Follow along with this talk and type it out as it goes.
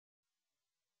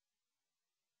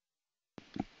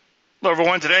Hello,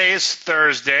 everyone. Today is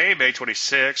Thursday, May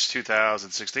 26,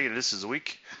 2016, and this is a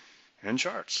week in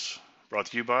charts. Brought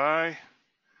to you by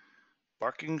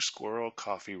Barking Squirrel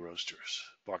Coffee Roasters,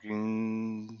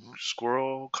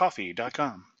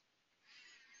 barkingsquirrelcoffee.com,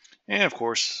 and of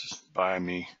course by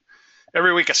me.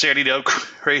 Every week I say I need to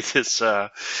upgrade this,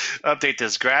 update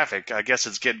this graphic. I guess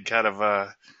it's getting kind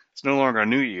of, it's no longer a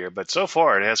new year, but so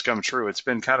far it has come true. It's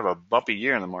been kind of a bumpy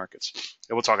year in the markets.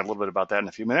 And we'll talk a little bit about that in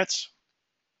a few minutes.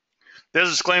 There's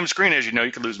a disclaimer screen. As you know,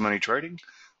 you can lose money trading,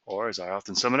 or as I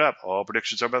often sum it up, all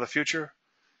predictions are about the future,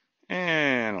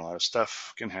 and a lot of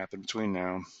stuff can happen between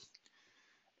now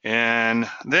and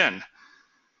then.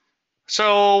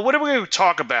 So what are we going to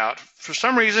talk about? For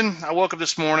some reason, I woke up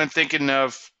this morning thinking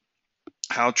of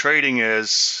how trading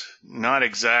is not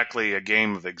exactly a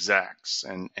game of exacts,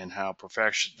 and how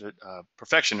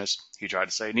perfectionist, he tried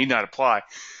to say, need not apply.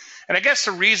 And I guess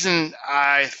the reason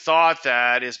I thought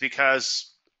that is because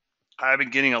I've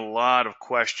been getting a lot of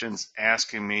questions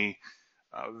asking me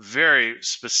very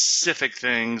specific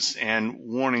things and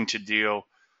wanting to deal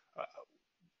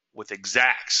with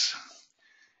exacts.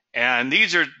 And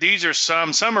these are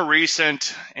some are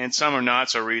recent and some are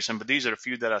not so recent, but these are a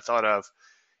few that I thought of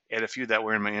and a few that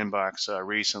were in my inbox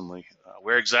recently.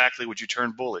 Where exactly would you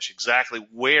turn bullish? Exactly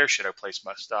where should I place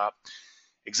my stop?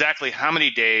 Exactly how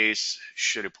many days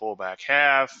should a pullback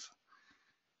have?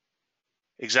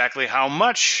 Exactly how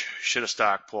much should a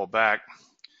stock pull back?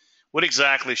 What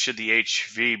exactly should the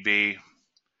HV be?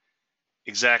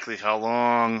 Exactly how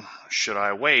long should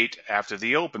I wait after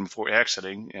the open before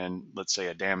exiting in, let's say,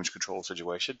 a damage control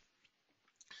situation?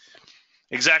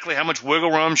 Exactly how much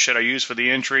wiggle room should I use for the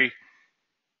entry?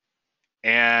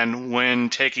 And when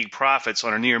taking profits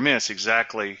on a near miss,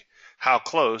 exactly how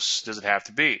close does it have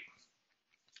to be?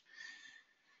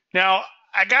 Now,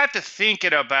 I got to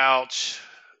thinking about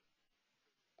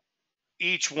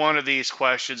each one of these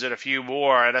questions and a few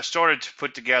more, and I started to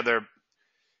put together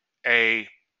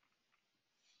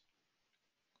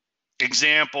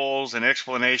examples and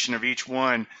explanation of each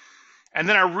one. And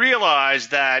then I realized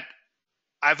that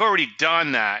I've already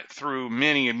done that through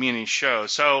many and many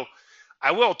shows. So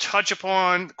I will touch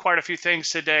upon quite a few things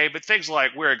today, but things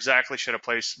like where exactly should I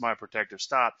place my protective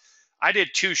stop? I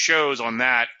did 2 shows on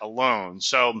that alone.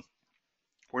 So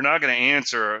we're not going to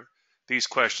answer these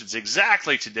questions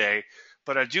exactly today,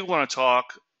 but I do want to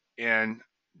talk in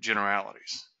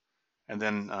generalities. And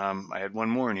then I had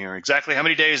one more in here. Exactly how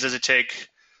many days does it take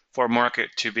for a market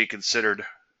to be considered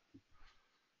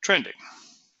trending?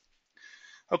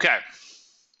 Okay.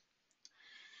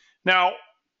 Now,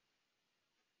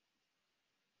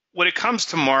 when it comes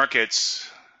to markets,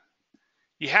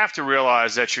 you have to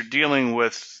realize that you're dealing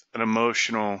with an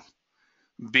emotional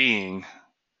being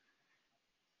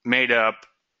made up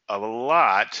of a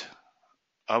lot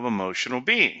of emotional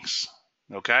beings,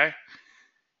 okay?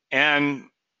 And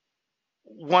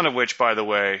one of which, by the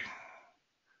way,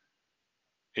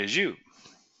 is you.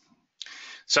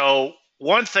 So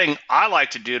one thing I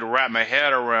like to do to wrap my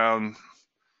head around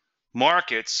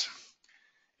markets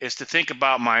is to think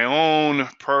about my own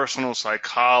personal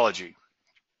psychology.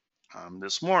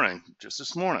 This morning,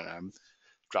 I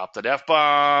dropped an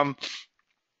F-bomb,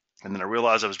 and then I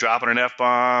realized I was dropping an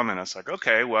F-bomb, and I was like,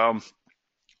 okay, well,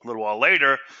 a little while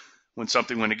later, when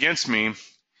something went against me,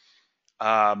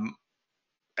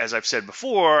 as I've said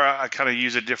before, I kind of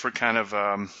use a different kind of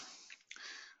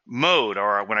mode,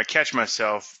 or when I catch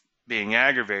myself being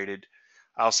aggravated,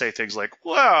 I'll say things like,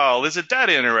 well, isn't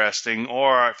that interesting?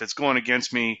 Or if it's going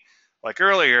against me, like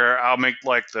earlier, I'll make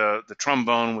like the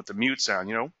trombone with the mute sound,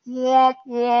 womp,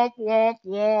 womp, womp,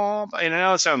 womp. And I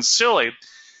know it sounds silly,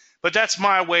 but that's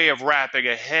my way of wrapping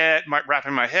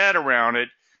my head around it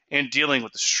and dealing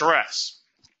with the stress.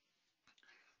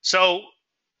 So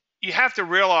you have to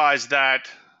realize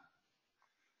that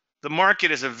the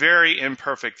market is a very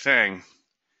imperfect thing.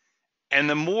 And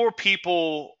the more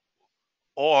people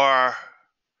are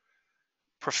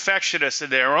perfectionists in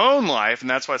their own life, and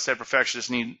that's why I said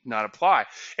perfectionists need not apply.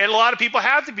 And a lot of people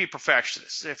have to be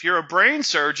perfectionists. If you're a brain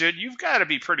surgeon, you've got to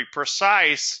be pretty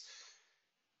precise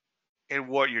in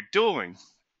what you're doing.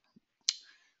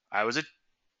 I was a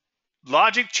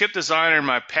logic chip designer in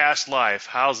my past life.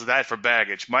 How's that for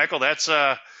baggage? Michael, that's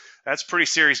pretty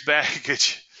serious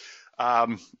baggage.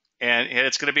 And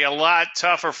it's going to be a lot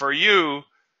tougher for you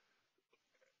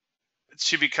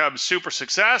to become super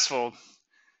successful.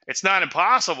 It's not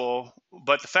impossible,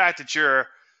 but the fact that you're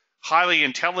highly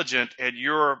intelligent and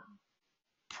your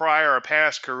prior or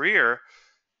past career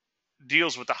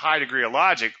deals with a high degree of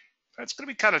logic, that's going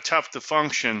to be kind of tough to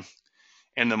function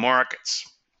in the markets.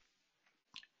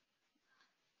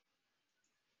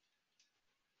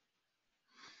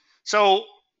 So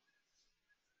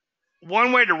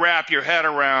one way to wrap your head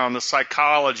around the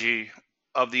psychology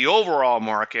of the overall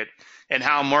market and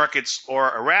how markets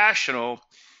are irrational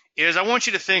is I want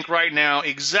you to think right now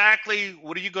exactly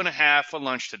what are you going to have for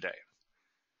lunch today?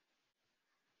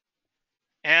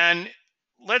 And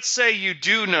let's say you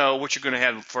do know what you're going to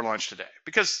have for lunch today.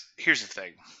 Because here's the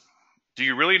thing. Do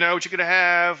you really know what you're going to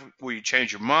have? Will you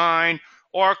change your mind?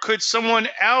 Or could someone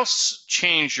else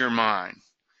change your mind?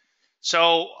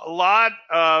 So a lot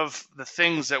of the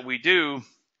things that we do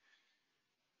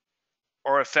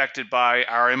are affected by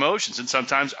our emotions, and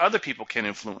sometimes other people can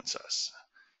influence us.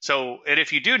 So, and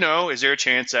if you do know, is there a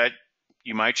chance that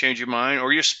you might change your mind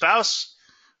or your spouse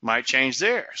might change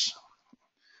theirs?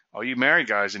 All you married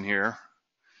guys in here,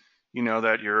 you know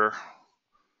that your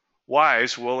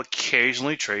wives will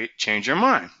occasionally change your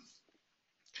mind.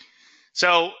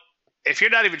 So if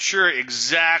you're not even sure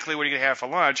exactly what you're going to have for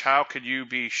lunch, how could you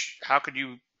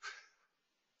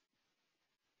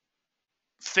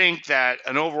think that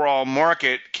an overall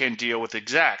market can deal with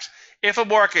exacts? If a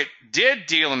market did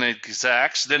deal in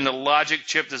exacts, then the logic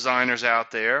chip designers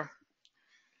out there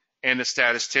and the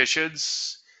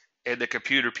statisticians and the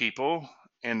computer people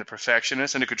and the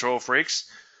perfectionists and the control freaks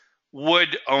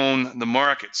would own the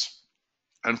markets.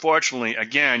 Unfortunately,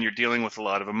 again, you're dealing with a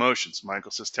lot of emotions. Michael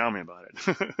says, tell me about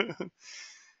it.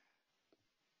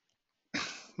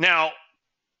 Now,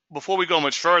 before we go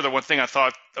much further, one thing I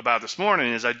thought about this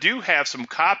morning is I do have some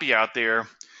copy out there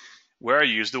where I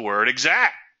use the word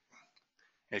exact.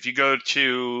 If you go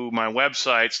to my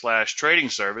website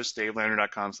 /trading service,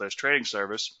 davelandry.com/trading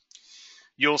service,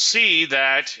 you'll see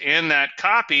that in that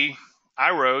copy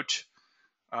I wrote,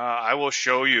 I will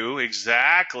show you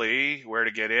exactly where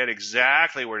to get in,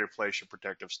 exactly where to place your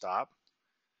protective stop.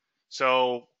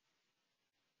 So,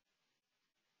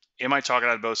 am I talking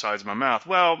out of both sides of my mouth?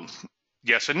 Well,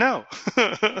 yes and no.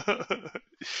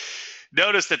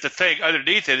 Notice that the thing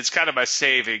underneath it is kind of my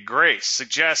saving grace.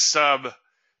 Suggests some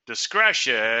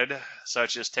discretion,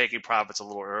 such as taking profits a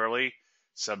little early,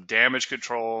 some damage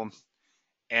control,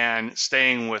 and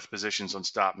staying with positions on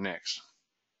stop nicks.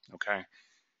 Okay?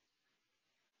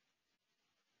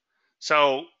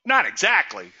 So, not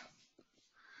exactly,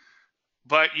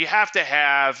 but you have to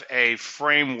have a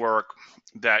framework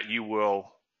that you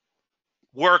will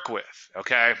work with,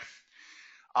 okay?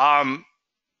 Some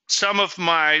of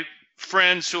my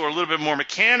friends who are a little bit more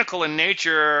mechanical in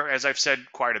nature, as I've said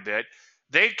quite a bit,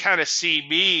 they kind of see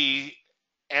me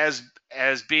as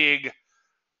being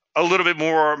a little bit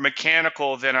more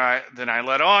mechanical than I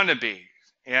let on to be,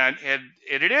 and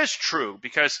it is true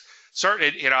because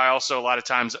certainly, I also a lot of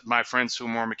times my friends who are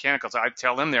more mechanical, I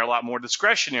tell them they're a lot more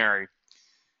discretionary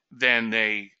than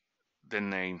they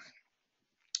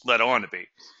let on to be,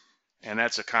 and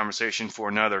that's a conversation for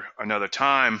another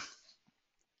time.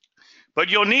 But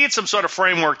you'll need some sort of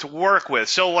framework to work with.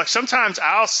 So like sometimes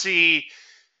I'll see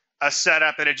a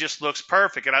setup and it just looks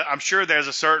perfect, and I'm sure there's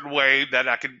a certain way that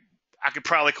I could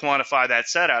probably quantify that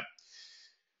setup.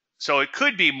 So it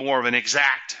could be more of an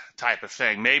exact type of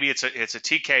thing. Maybe it's a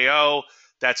TKO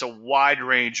that's a wide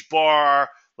range bar.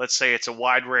 Let's say it's a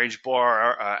wide range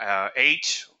bar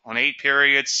 8 on 8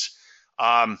 periods,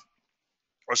 or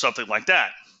something like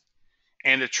that.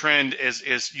 And the trend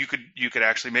is you could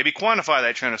actually maybe quantify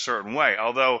that trend a certain way.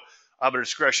 Although I'm a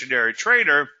discretionary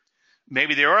trader,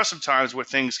 maybe there are some times where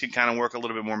things can kind of work a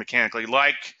little bit more mechanically.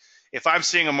 Like if I'm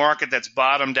seeing a market that's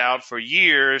bottomed out for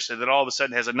years and then all of a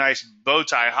sudden has a nice bow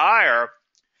tie higher,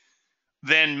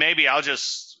 then maybe I'll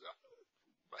just,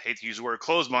 I hate to use the word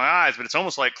close my eyes, but it's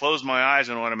almost like close my eyes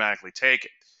and automatically take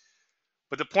it.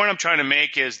 But the point I'm trying to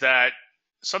make is that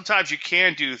sometimes you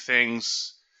can do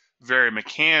things very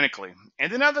mechanically,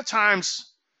 and then other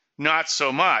times not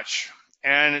so much.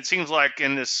 And it seems like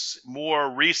in this more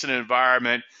recent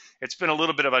environment, it's been a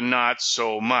little bit of a not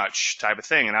so much type of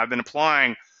thing. And I've been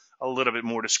applying a little bit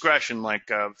more discretion,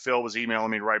 like Phil was emailing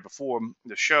me right before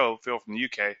the show, Phil from the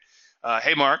UK.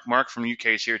 Hey, Mark from the UK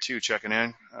is here too, checking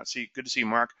in. Good to see you,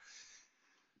 Mark.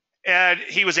 And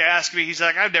he was asking me, he's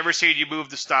like, I've never seen you move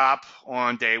the stop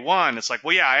on day one. It's like,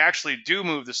 well, yeah, I actually do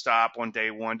move the stop on day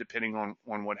one, depending on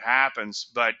what happens.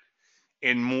 But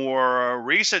in more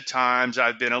recent times,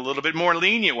 I've been a little bit more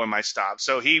lenient with my stop.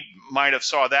 So he might have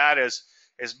saw that as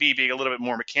me being a little bit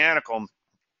more mechanical.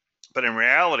 But in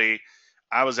reality,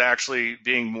 I was actually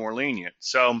being more lenient.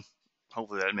 So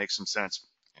hopefully that makes some sense.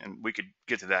 And we could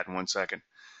get to that in 1 second.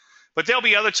 But there'll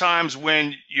be other times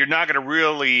when you're not going to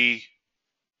really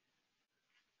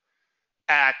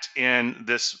act in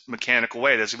this mechanical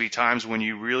way. There's going to be times when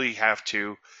you really have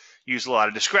to use a lot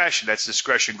of discretion. That's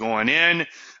discretion going in.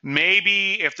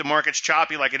 Maybe if the market's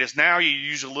choppy like it is now, you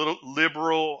use a little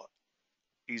liberal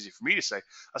easy for me to say,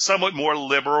 a somewhat more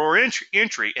liberal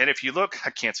entry. And if you look, I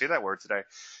can't say that word today.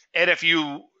 And if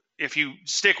you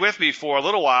stick with me for a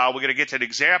little while, we're going to get to an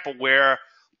example where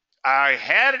I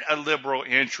had a liberal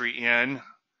entry in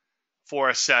for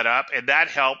a setup, and that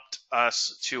helped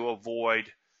us to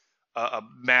avoid a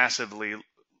massively,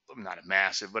 not a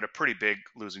massive, but a pretty big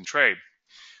losing trade.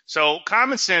 So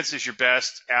common sense is your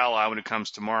best ally when it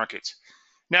comes to markets.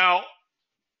 Now,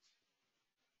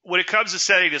 when it comes to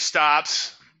setting the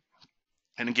stops,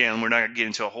 and again, we're not going to get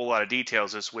into a whole lot of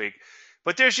details this week,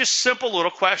 but there's just simple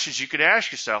little questions you could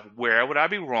ask yourself. Where would I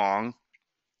be wrong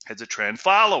as a trend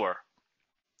follower?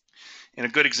 And a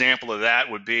good example of that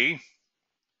would be,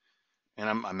 and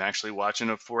I'm actually watching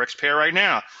a Forex pair right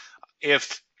now.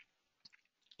 If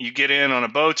you get in on a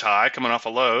bow tie coming off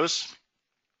of lows,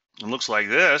 it looks like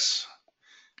this,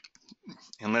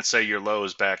 and let's say your low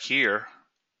is back here,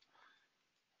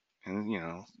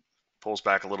 and pulls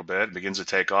back a little bit, begins to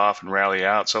take off and rally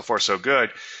out, so far so good.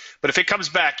 But if it comes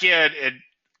back in, it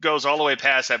goes all the way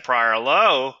past that prior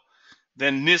low,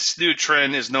 then this new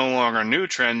trend is no longer a new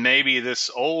trend. Maybe this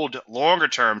old longer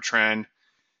term trend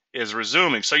is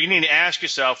resuming. So you need to ask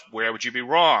yourself, where would you be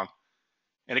wrong?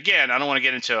 And again, I don't want to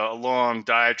get into a long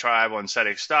diatribe on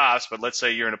setting stops, but let's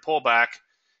say you're in a pullback,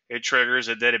 it triggers,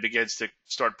 and then it begins to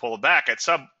start pulling back. At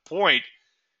some point,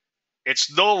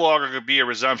 it's no longer going to be a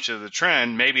resumption of the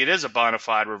trend. Maybe it is a bona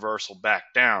fide reversal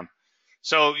back down.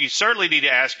 So you certainly need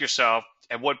to ask yourself,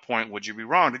 at what point would you be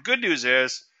wrong? The good news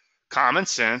is common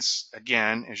sense,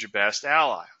 again, is your best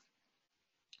ally.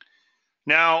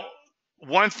 Now,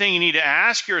 one thing you need to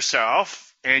ask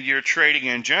yourself, and you're trading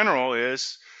in general,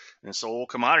 is this old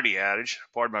commodity adage,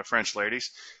 pardon my French,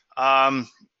 ladies, are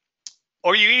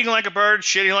you eating like a bird,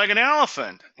 shitting like an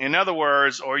elephant? In other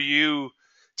words, are you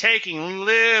taking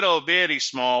little bitty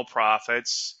small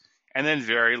profits and then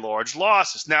very large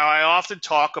losses? Now, I often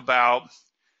talk about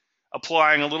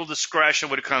applying a little discretion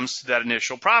when it comes to that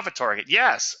initial profit target.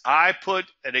 Yes, I put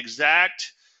an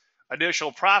exact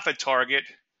initial profit target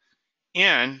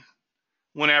in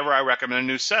whenever I recommend a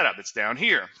new setup. It's down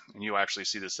here, and you actually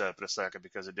see the setup in a second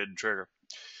because it didn't trigger.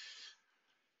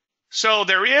 So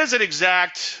there is an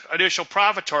exact initial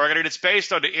profit target, and it's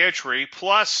based on the entry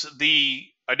plus the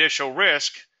initial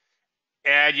risk,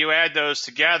 and you add those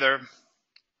together,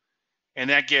 and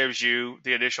that gives you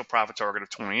the initial profit target of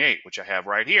 28, which I have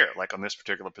right here, like on this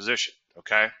particular position,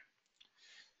 okay?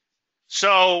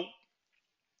 So,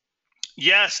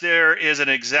 yes, there is an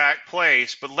exact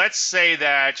place, but let's say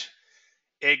that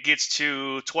it gets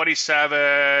to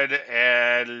 27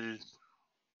 and,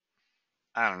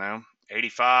 I don't know,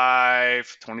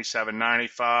 85,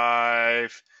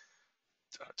 27.95,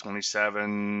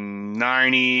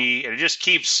 27.90, and it just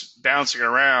keeps bouncing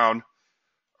around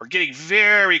or getting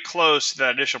very close to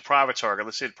that initial profit target.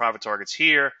 Let's say the profit target's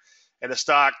here, and the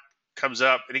stock comes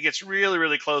up, and it gets really,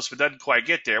 really close but doesn't quite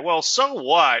get there. Well, so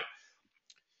what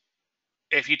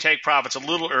if you take profits a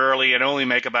little early and only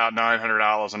make about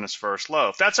 $900 on its first low?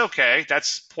 If that's okay,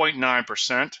 that's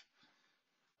 0.9%.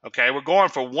 Okay, we're going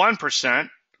for 1%,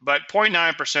 but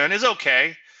 0.9% is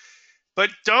okay.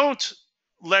 But don't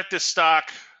let the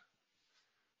stock,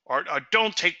 or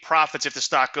don't take profits if the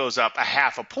stock goes up a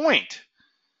half a point.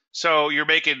 So you're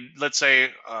making, let's say,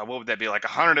 what would that be, like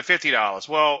 $150?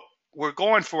 Well, we're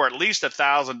going for at least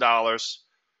 $1,000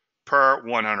 per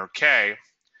 100K.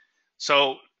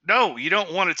 So no, you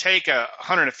don't want to take a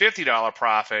 $150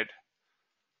 profit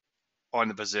on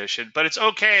the position, but it's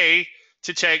okay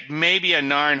to take maybe a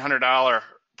 $900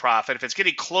 profit if it's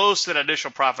getting close to that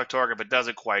initial profit target but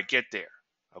doesn't quite get there,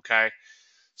 okay?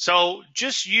 So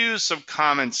just use some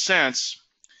common sense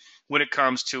when it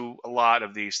comes to a lot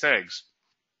of these things.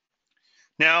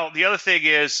 Now, the other thing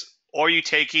is, are you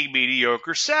taking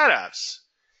mediocre setups?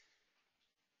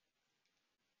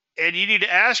 And you need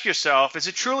to ask yourself, is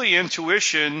it truly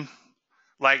intuition,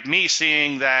 like me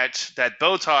seeing that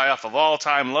bow tie off of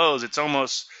all-time lows? It's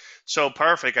almost so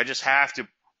perfect, I just have to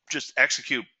just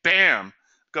execute, bam,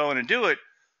 go in and do it.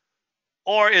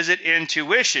 Or is it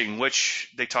intuition,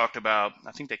 which they talked about,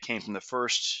 I think they came from the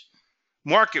first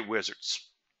market wizards.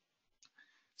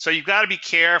 So you've got to be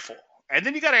careful. And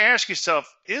then you got to ask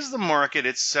yourself, is the market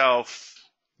itself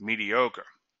mediocre?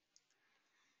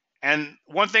 And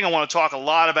one thing I want to talk a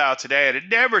lot about today, and it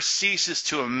never ceases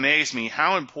to amaze me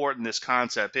how important this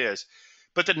concept is,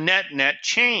 but the net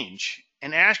change.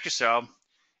 And ask yourself,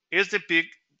 is the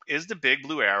big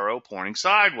blue arrow pointing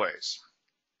sideways?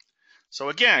 So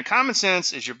again, common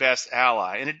sense is your best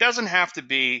ally, and it doesn't have to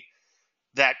be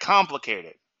that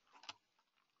complicated.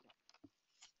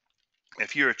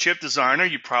 If you're a chip designer,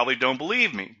 you probably don't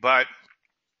believe me, but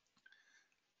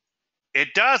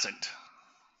it doesn't.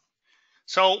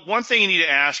 So one thing you need to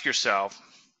ask yourself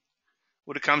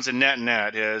when it comes to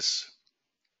net is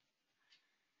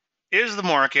the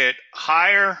market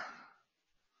higher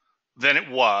than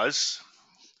it was?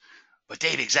 But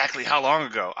Dave, exactly how long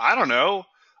ago? I don't know.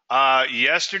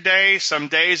 Yesterday, some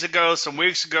days ago, some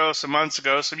weeks ago, some months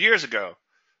ago, some years ago.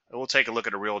 We'll take a look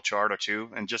at a real chart or two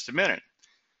in just a minute.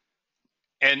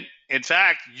 And in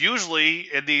fact, usually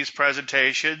in these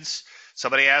presentations,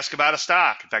 somebody asks about a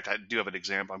stock. In fact, I do have an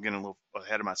example. I'm getting a little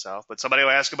ahead of myself, but somebody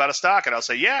will ask about a stock and I'll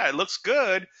say, yeah, it looks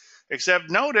good, except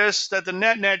notice that the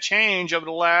net change over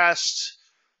the last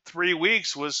 3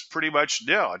 weeks was pretty much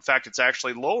nil. In fact, it's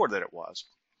actually lower than it was.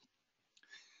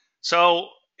 So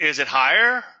is it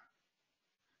higher?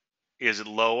 Is it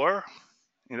lower?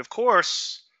 And of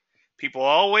course, people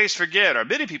always forget, or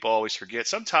many people always forget,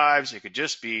 sometimes it could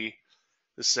just be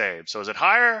the same. So is it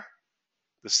higher,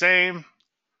 the same,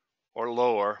 or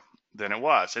lower than it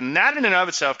was? And that in and of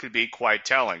itself could be quite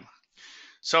telling.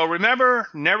 So remember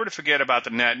never to forget about the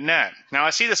net. Now,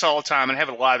 I see this all the time, and I have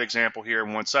a live example here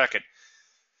in 1 second.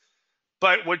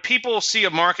 But when people see a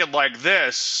market like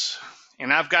this,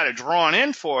 and I've got it drawn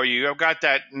in for you, I've got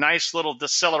that nice little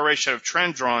deceleration of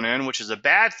trend drawn in, which is a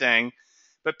bad thing,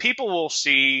 but people will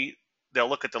see, they'll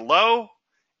look at the low,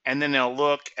 and then they'll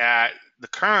look at the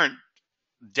current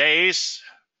days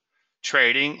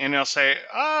trading, and they'll say,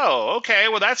 oh, okay,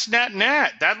 well, that's net.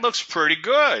 That looks pretty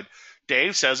good.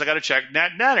 Dave says I got to check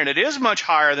net, and it is much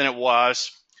higher than it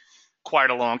was quite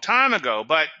a long time ago.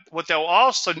 But what they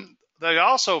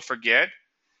also forget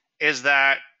is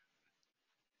that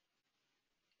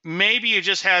maybe it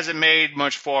just hasn't made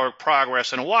much forward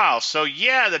progress in a while. So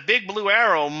yeah, the big blue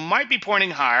arrow might be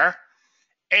pointing higher,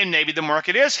 and maybe the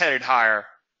market is headed higher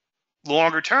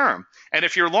longer term. And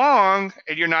if you're long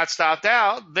and you're not stopped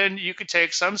out, then you could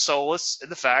take some solace in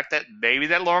the fact that maybe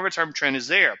that longer term trend is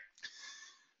there.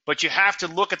 But you have to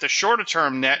look at the shorter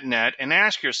term net and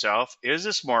ask yourself, is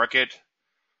this market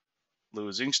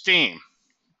losing steam?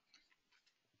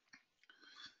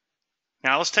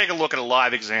 Now let's take a look at a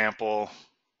live example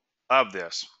of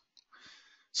this.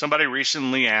 Somebody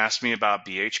recently asked me about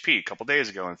BHP, a couple days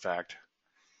ago, in fact.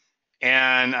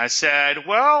 And I said,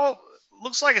 well,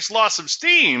 looks like it's lost some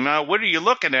steam. What are you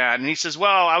looking at? And he says,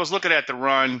 well, I was looking at the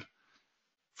run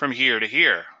from here to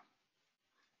here.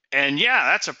 And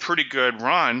yeah, that's a pretty good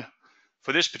run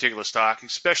for this particular stock,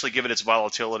 especially given its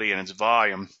volatility and its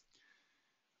volume.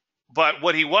 But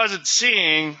what he wasn't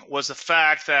seeing was the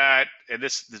fact that, and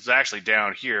this is actually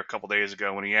down here a couple days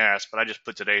ago when he asked, but I just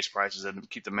put today's prices in to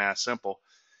keep the math simple.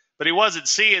 But he wasn't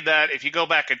seeing that if you go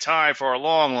back in time for a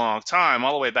long time,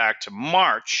 all the way back to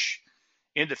March,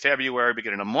 into February,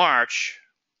 beginning of March,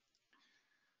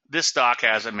 this stock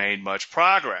hasn't made much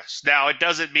progress. Now, it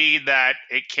doesn't mean that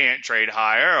it can't trade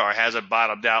higher or hasn't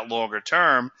bottomed out longer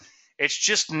term. It's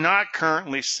just not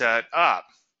currently set up.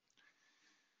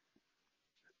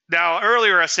 Now,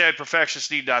 earlier I said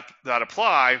perfectionists need not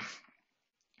apply,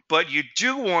 but you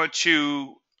do want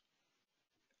to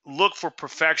look for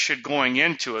perfection going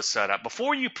into a setup.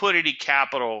 Before you put any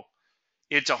capital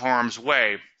into harm's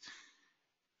way,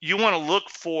 you want to look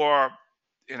for,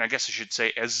 and I guess I should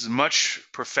say, as much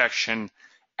perfection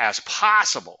as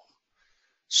possible.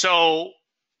 So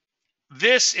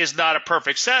this is not a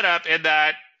perfect setup in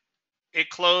that it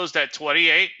closed at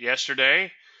 28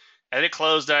 yesterday, and it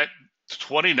closed at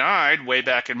 29 way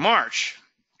back in March.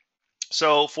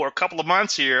 So for a couple of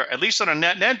months here, at least on a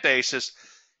net basis,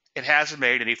 it hasn't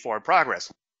made any forward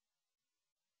progress.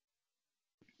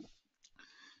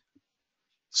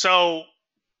 So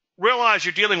realize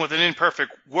you're dealing with an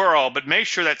imperfect world, but make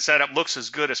sure that setup looks as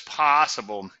good as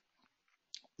possible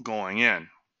going in.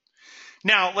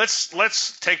 Now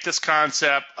let's take this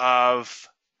concept of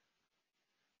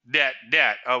net.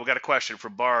 Oh, we got a question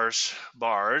from Bars.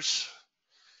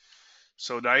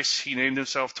 So nice, he named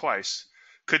himself twice.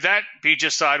 Could that be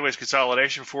just sideways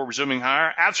consolidation before resuming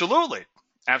higher? Absolutely.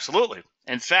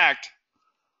 In fact,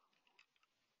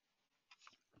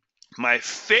 my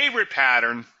favorite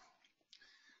pattern,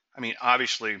 I mean,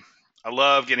 obviously, I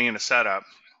love getting into setup,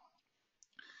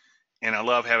 and I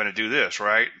love having to do this,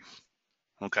 right?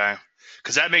 Okay?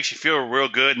 Because that makes you feel real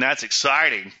good, and that's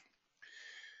exciting.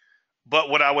 But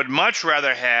what I would much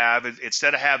rather have,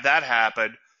 instead of have that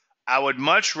happen, I would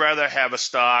much rather have a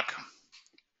stock,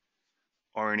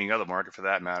 or any other market for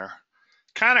that matter,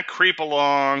 kind of creep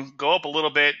along, go up a little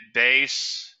bit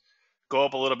base, go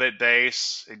up a little bit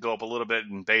base, and go up a little bit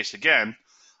and base again,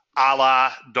 a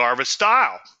la Darvas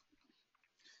style.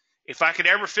 If I could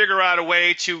ever figure out a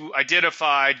way to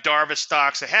identify Darvas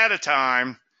stocks ahead of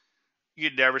time,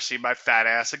 you'd never see my fat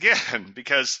ass again,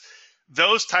 because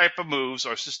those type of moves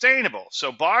are sustainable.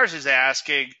 So Bars is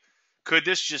asking, could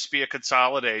this just be a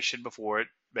consolidation before it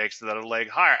makes another leg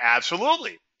higher?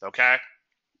 Absolutely. Okay.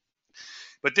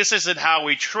 But this isn't how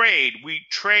we trade.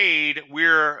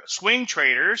 We're swing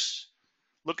traders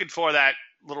looking for that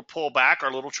little pullback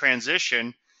or little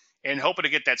transition and hoping to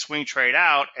get that swing trade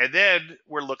out. And then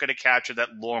we're looking to capture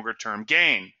that longer term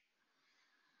gain.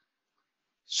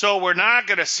 So we're not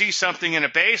going to see something in a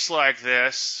base like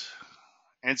this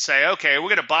and say, okay, we're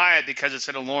going to buy it because it's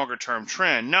in a longer term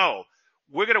trend. No,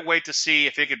 we're going to wait to see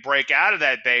if it could break out of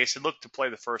that base and look to play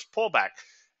the first pullback.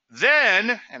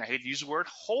 Then, and I hate to use the word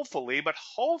hopefully, but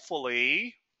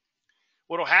hopefully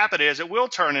what will happen is it will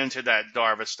turn into that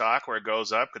Darvis stock where it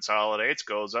goes up, consolidates,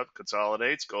 goes up,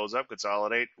 consolidates, goes up,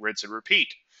 consolidate, rinse and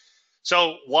repeat.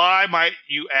 So why might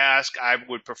you ask? I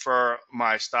would prefer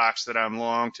my stocks that I'm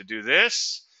long to do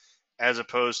this as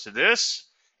opposed to this.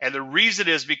 And the reason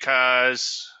is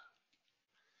because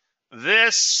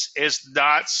this is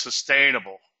not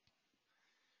sustainable.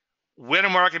 When a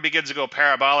market begins to go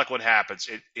parabolic, what happens?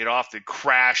 It often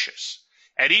crashes.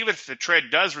 And even if the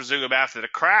trend does resume after the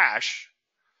crash,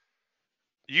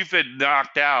 you've been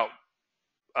knocked out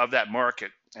of that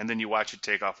market, and then you watch it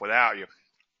take off without you.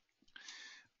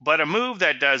 But a move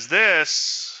that does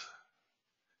this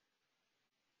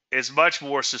is much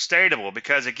more sustainable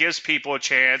because it gives people a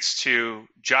chance to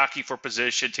jockey for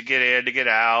position, to get in, to get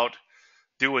out,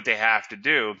 do what they have to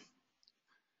do.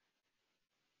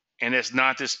 And it's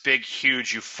not this big,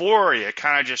 huge euphoria. It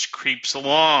kind of just creeps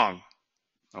along,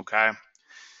 okay?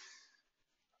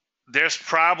 There's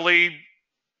probably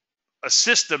a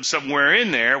system somewhere in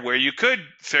there where you could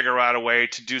figure out a way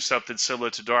to do something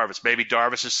similar to Darvis. Maybe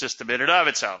Darvis' system in and of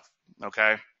itself,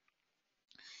 okay?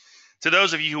 To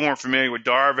those of you who aren't familiar with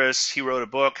Darvis, he wrote a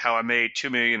book, How I Made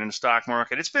 $2 Million in the Stock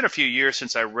Market. It's been a few years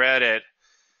since I read it,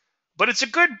 but it's a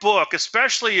good book,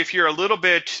 especially if you're a little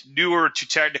bit newer to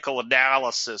technical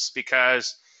analysis,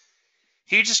 because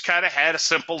he just kind of had a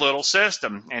simple little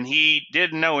system, and he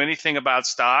didn't know anything about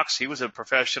stocks. He was a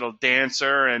professional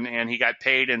dancer, and he got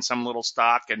paid in some little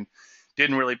stock and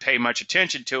didn't really pay much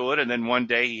attention to it. And then one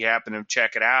day he happened to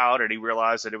check it out, and he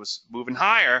realized that it was moving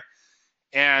higher.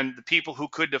 And the people who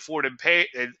couldn't afford to pay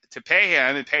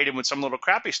him and paid him with some little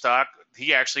crappy stock,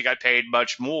 he actually got paid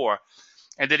much more.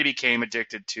 And then he became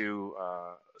addicted to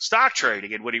stock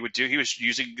trading. And what he would do, he was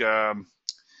using,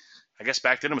 I guess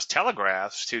back then it was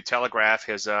telegraphs to telegraph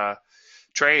his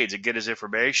trades and get his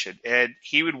information. And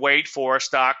he would wait for a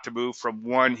stock to move from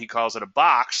one, he calls it a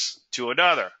box, to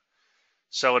another.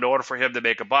 So in order for him to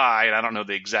make a buy, and I don't know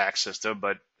the exact system,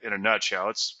 but in a nutshell,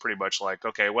 it's pretty much like,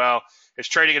 okay, well, it's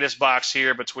trading in this box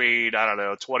here between, I don't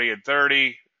know, 20 and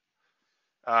 30.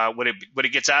 When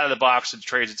it gets out of the box and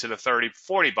trades into the 30,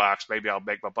 40 box, maybe I'll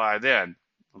make my buy then.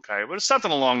 Okay, but it's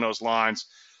something along those lines.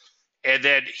 And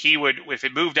then he would, if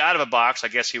it moved out of a box, I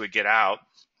guess he would get out.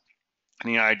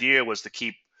 And the idea was to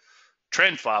keep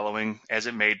trend following as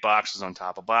it made boxes on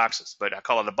top of boxes. But I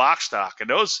call it a box stock. And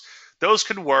those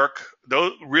can work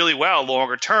really well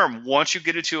longer term. Once you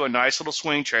get into a nice little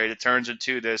swing trade, it turns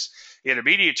into this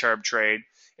intermediate term trade,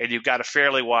 and you've got a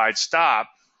fairly wide stop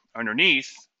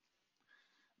underneath,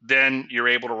 then you're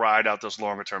able to ride out those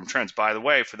longer term trends. By the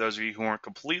way, for those of you who aren't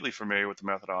completely familiar with the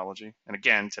methodology, and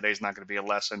again, today's not going to be a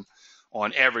lesson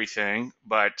on everything,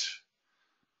 but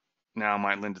now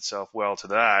might lend itself well to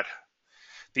that.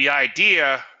 The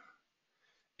idea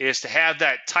is to have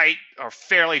that tight or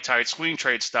fairly tight swing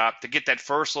trade stop to get that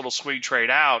first little swing trade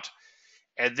out,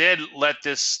 and then let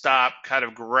this stop kind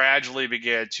of gradually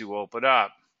begin to open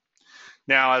up.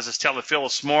 Now, as I was telling Phil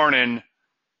this morning,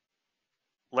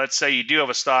 let's say you do have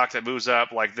a stock that moves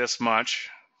up like this much.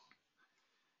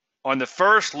 On the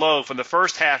first low, for the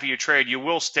first half of your trade, you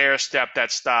will stair step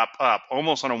that stop up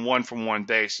almost on a one-from-one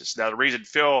basis. Now, the reason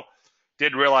Phil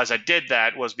didn't realize I did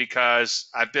that was because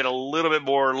I've been a little bit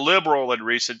more liberal in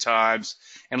recent times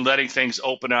and letting things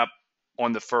open up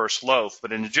on the first loaf.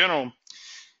 But in general,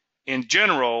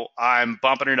 I'm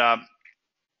bumping it up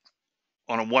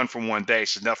on a one-from-one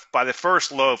basis. Now, by the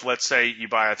first loaf, let's say you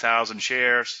buy 1,000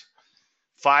 shares.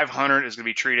 500 is going to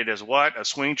be treated as what? A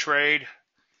swing trade.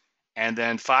 And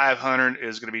then 500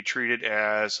 is going to be treated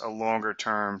as a longer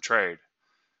term trade.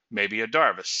 Maybe a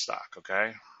Darvis stock,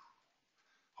 okay?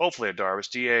 Hopefully a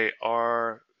Darvis.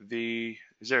 D-A-R-V.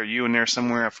 Is there a U in there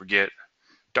somewhere? I forget.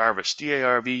 Darvis.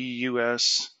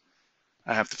 D-A-R-V-U-S.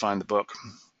 I have to find the book.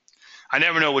 I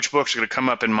never know which books are going to come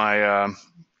up in my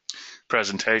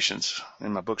presentations.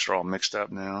 And my books are all mixed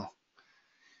up now.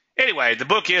 Anyway, the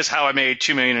book is How I Made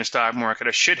 $2 Million in the Stock Market.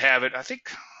 I should have it. I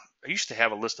think I used to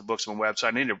have a list of books on my website.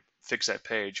 I need to fix that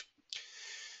page.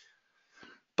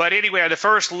 But anyway, the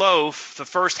first loaf, the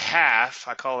first half,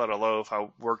 I call it a loaf. I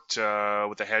worked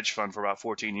with a hedge fund for about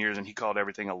 14 years, and he called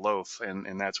everything a loaf,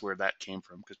 and that's where that came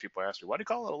from, because people asked me, why do you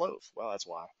call it a loaf? Well, that's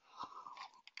why.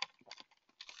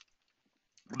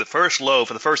 The first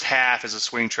loaf, or the first half, is a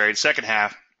swing trade. Second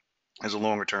half is a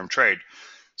longer term trade.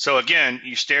 So again,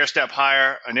 you stair step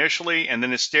higher initially, and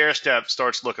then the stair step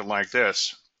starts looking like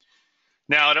this.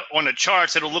 Now, on the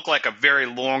charts, it'll look like a very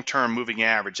long-term moving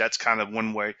average. That's kind of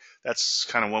one way. That's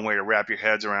kind of one way to wrap your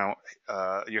head around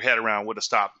what a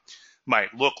stop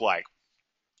might look like,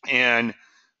 and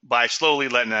by slowly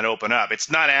letting that open up, it's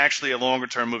not actually a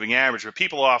longer-term moving average. But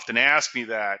people often ask me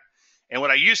that, and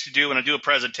what I used to do when I do a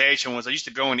presentation was I used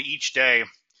to go into each day,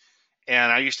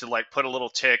 and I used to like put a little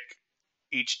tick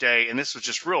each day, and this was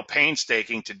just real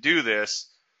painstaking to do this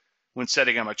when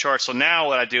setting up my chart. So now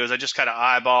what I do is I just kind of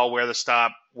eyeball where the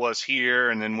stop was here,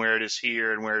 and then where it is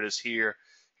here, and where it is here,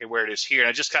 and where it is here. And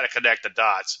I just kind of connect the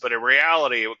dots. But in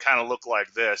reality, it would kind of look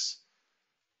like this.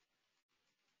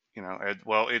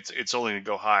 Well, it's only going to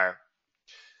go higher.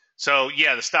 So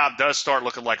yeah, the stop does start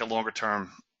looking like a longer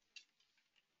term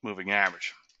moving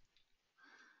average.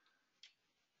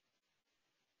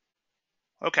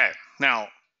 Okay, now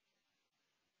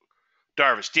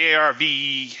Darvis,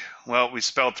 D-A-R-V, well, we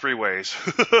spelled three ways.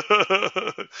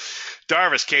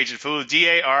 Darvis, Cajun food,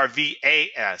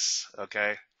 D-A-R-V-A-S,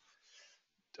 okay?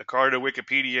 According to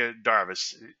Wikipedia,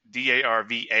 Darvis,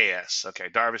 D-A-R-V-A-S, okay,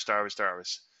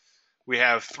 Darvis. We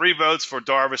have 3 votes for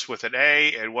Darvis with an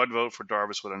A and 1 vote for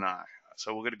Darvis with an I.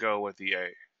 So we're going to go with the A.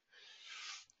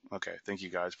 Okay, thank you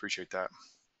guys, appreciate that.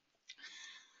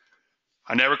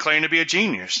 I never claimed to be a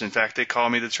genius. In fact, they call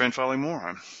me the trend following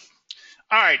moron.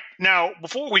 All right, now,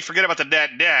 before we forget about the net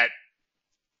debt,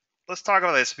 let's talk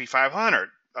about the S&P 500.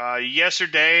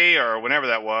 Yesterday, or whenever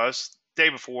that was, day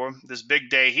before, this big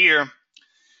day here,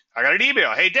 I got an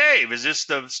email. Hey, Dave, is this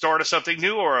the start of something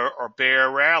new or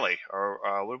bear rally?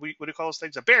 Or what do you call those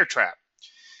things? A bear trap.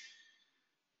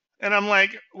 And I'm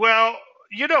like, well,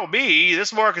 you know me,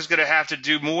 this market's going to have to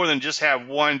do more than just have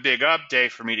one big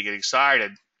update for me to get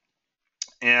excited.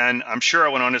 And I'm sure I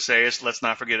went on to say, let's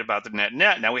not forget about the net.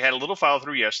 Now, we had a little follow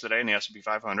through yesterday in the S&P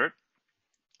 500,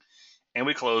 and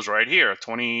we closed right here,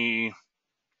 20,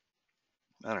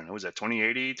 I don't know, was that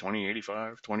 2080,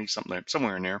 2085, 20 something,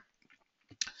 somewhere in there.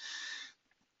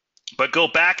 But go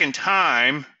back in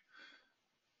time,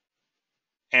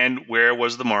 and where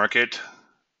was the market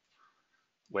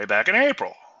way back in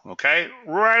April? Okay,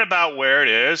 right about where it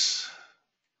is,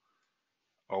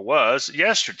 or was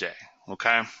yesterday,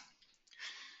 okay?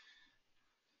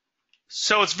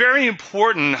 So it's very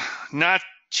important not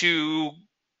to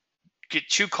get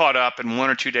too caught up in 1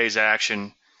 or 2 days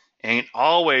action and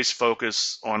always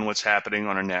focus on what's happening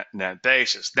on a net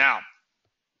basis. Now,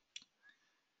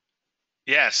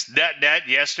 yes, net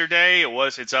yesterday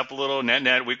it's up a little,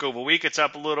 net week over week it's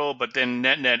up a little, but then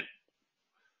net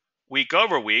week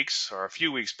over weeks or a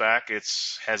few weeks back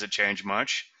hasn't changed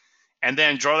much. And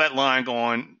then draw that line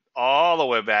going all the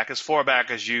way back, as far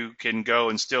back as you can go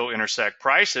and still intersect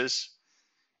prices.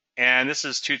 And this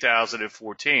is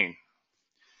 2014.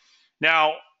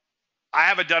 Now, I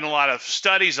haven't done a lot of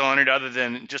studies on it other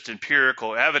than just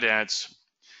empirical evidence,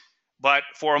 but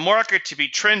for a market to be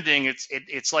trending,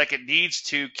 it's like it needs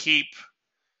to keep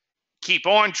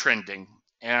on trending.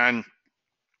 And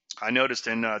I noticed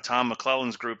in Tom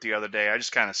McClellan's group the other day, I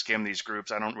just kind of skim these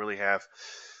groups. I don't really have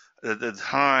the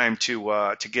time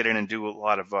to get in and do a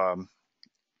lot of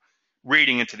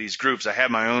reading into these groups. I have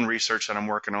my own research that I'm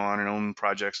working on and own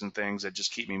projects and things that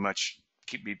just keep me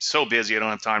so busy I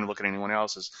don't have time to look at anyone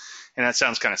else's. And that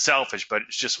sounds kind of selfish, but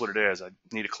it's just what it is. I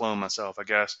need to clone myself, I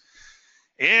guess.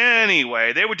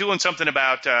 Anyway, they were doing something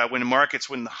about when the markets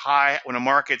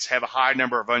have a high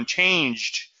number of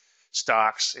unchanged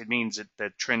stocks, it means that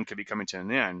the trend could be coming to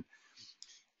an end.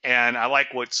 And I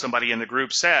like what somebody in the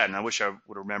group said, and I wish I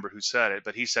would remember who said it,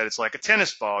 but he said it's like a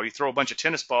tennis ball. You throw a bunch of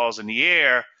tennis balls in the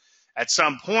air. At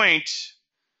some point,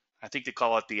 I think they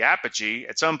call it the apogee.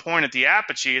 At some point at the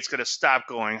apogee, it's going to stop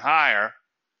going higher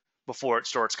before it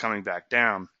starts coming back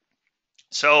down.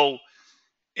 So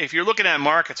if you're looking at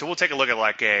markets, so we'll take a look at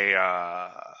like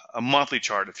a monthly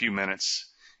chart in a few minutes.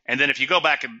 And then if you go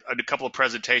back at a couple of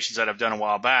presentations that I've done a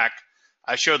while back,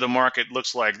 I show the market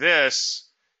looks like this.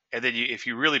 And then if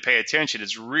you really pay attention,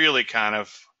 it's really kind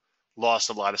of lost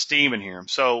a lot of steam in here.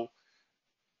 So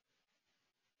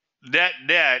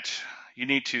net, you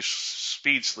need to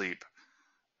speed sleep.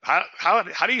 How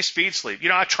do you speed sleep?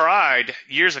 I tried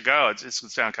years ago. It's going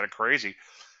to sound kind of crazy.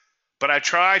 But I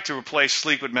tried to replace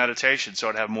sleep with meditation so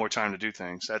I'd have more time to do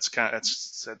things. I'm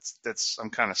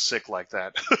kind of sick like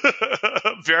that.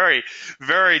 Very,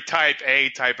 very type A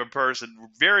type of person.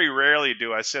 Very rarely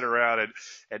do I sit around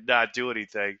and not do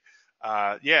anything.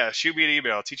 Yeah, shoot me an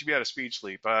email. Teach me how to speed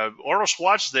sleep. Arnold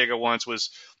Schwarzenegger once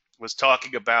was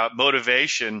talking about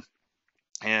motivation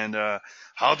and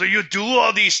how do you do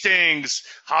all these things?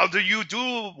 How do you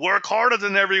work harder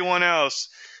than everyone else?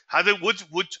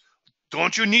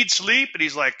 Don't you need sleep? And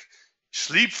he's like,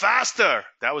 sleep faster.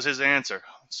 That was his answer.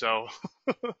 So,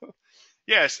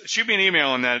 yes, shoot me an email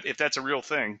on that if that's a real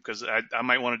thing, because I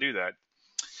might want to do that.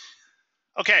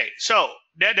 Okay, so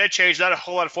net change, not a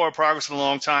whole lot of forward progress in a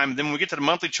long time. Then when we get to the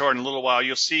monthly chart in a little while,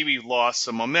 you'll see we've lost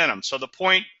some momentum. So the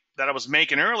point that I was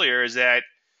making earlier is that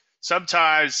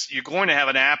sometimes you're going to have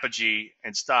an apogee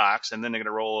in stocks, and then they're going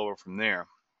to roll over from there.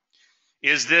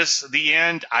 Is this the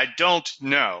end? I don't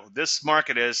know. This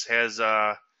market has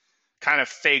kind of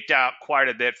faked out quite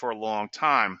a bit for a long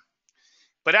time.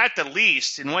 But at the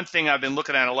least, and one thing I've been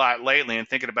looking at a lot lately and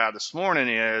thinking about this morning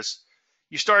is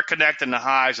you start connecting the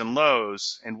highs and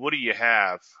lows, and what do you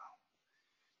have?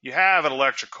 You have an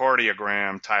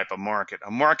electrocardiogram type of market, a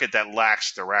market that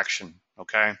lacks direction,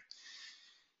 okay?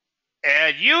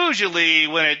 And usually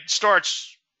when it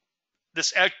starts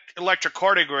this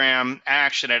electrocardiogram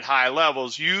action at high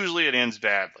levels, usually it ends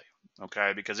badly,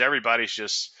 okay? Because everybody's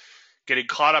just getting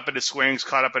caught up in the swings,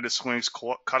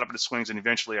 and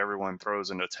eventually everyone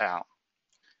throws in the towel.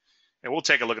 And we'll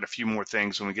take a look at a few more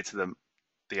things when we get to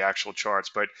the actual charts.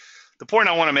 But the point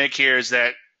I want to make here is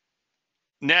that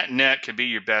net could be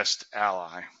your best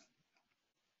ally.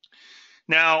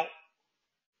 Now,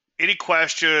 any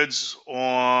questions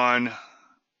on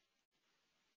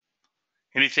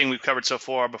anything we've covered so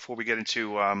far before we get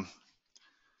into a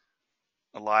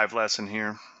live lesson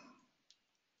here?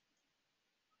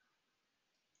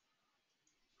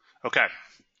 Okay.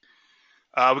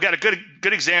 We got a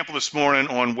good example this morning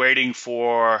on waiting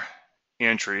for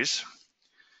entries.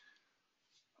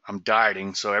 I'm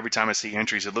dieting, so every time I see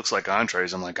entries, it looks like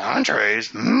entrees. I'm like, entrees?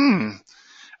 So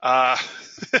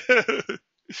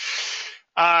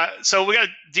we got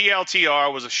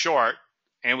DLTR was a short,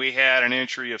 and we had an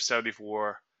entry of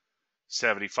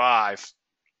 74.75,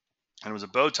 and it was a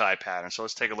bow tie pattern. So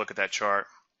let's take a look at that chart.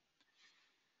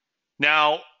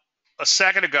 Now, a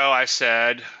second ago, I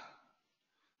said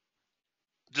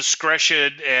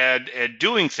discretion and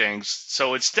doing things.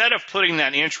 So instead of putting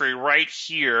that entry right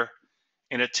here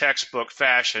in a textbook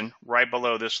fashion, right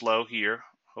below this low here,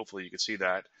 hopefully you can see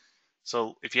that.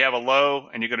 So if you have a low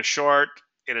and you're going to short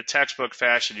in a textbook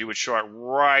fashion, you would short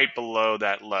right below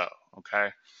that low,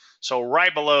 okay? So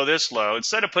right below this low,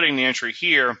 instead of putting the entry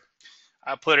here,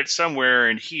 I put it somewhere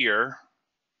in here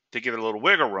to give it a little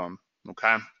wiggle room,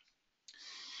 okay?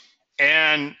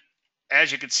 And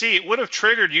as you can see, it would have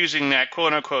triggered using that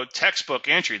quote-unquote textbook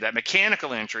entry, that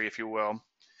mechanical entry, if you will.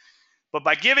 But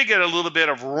by giving it a little bit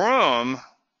of room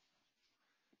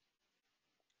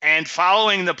and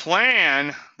following the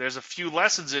plan, there's a few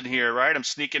lessons in here, right? I'm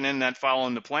sneaking in that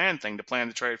following the plan thing, the plan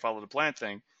the trade, follow the plan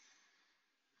thing.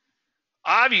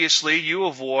 Obviously, you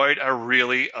avoid a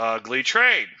really ugly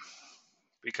trade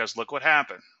because look what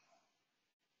happened.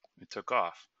 It took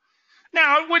off.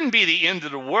 Now, it wouldn't be the end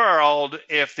of the world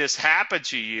if this happened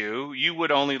to you. You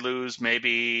would only lose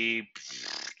maybe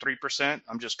 3%.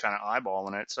 I'm just kind of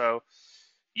eyeballing it. So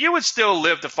you would still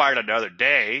live to fight another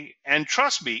day. And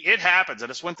trust me, it happens.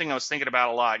 And it's one thing I was thinking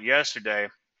about a lot yesterday.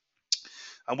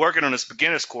 I'm working on this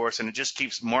beginner's course, and it just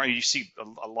keeps more. You see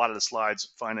a lot of the slides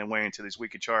find their way into these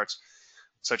weekly charts,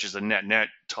 such as the net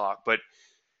talk. But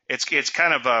it's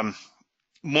kind of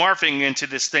morphing into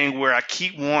this thing where I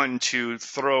keep wanting to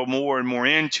throw more and more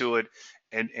into it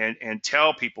and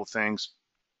tell people things.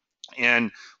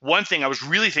 And one thing I was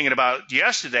really thinking about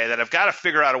yesterday that I've got to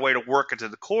figure out a way to work into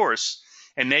the course,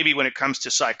 and maybe when it comes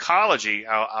to psychology,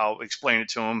 I'll explain it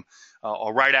to them,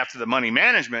 or right after the money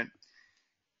management,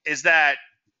 is that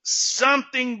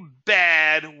something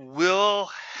bad will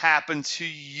happen to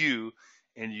you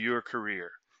in your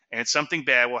career. And something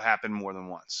bad will happen more than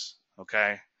once,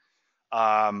 okay?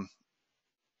 And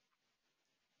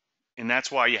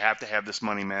that's why you have to have this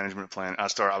money management plan. I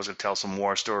was going to tell some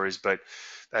war stories, but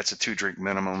that's a 2-drink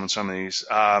minimum on some of these.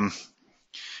 And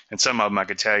some of them I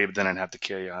could tell you, but then I'd have to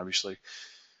kill you, obviously.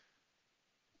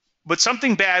 But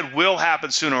something bad will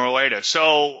happen sooner or later.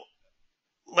 So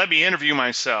let me interview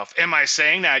myself. Am I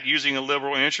saying that using a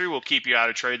liberal entry will keep you out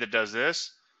of trade that does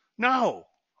this? No,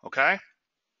 okay?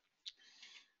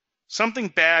 Something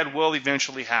bad will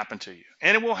eventually happen to you.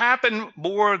 And it will happen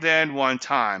more than one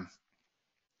time.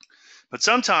 But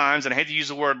sometimes, and I hate to use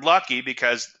the word lucky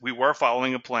because we were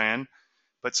following a plan,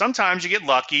 but sometimes you get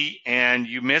lucky and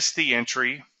you miss the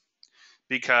entry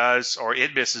because, or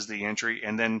it misses the entry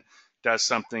and then does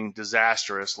something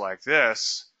disastrous like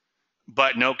this,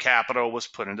 but no capital was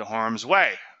put into harm's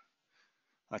way.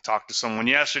 I talked to someone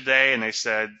yesterday and they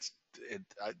said,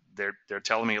 they're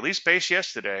telling me, at least based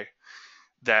yesterday,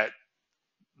 that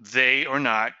they are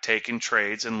not taking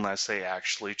trades unless they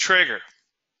actually trigger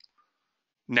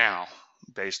now,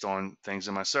 based on things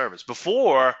in my service.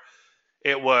 Before,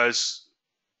 it was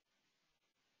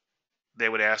they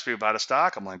would ask me about a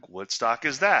stock. I'm like, what stock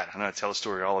is that? And I tell a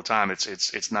story all the time.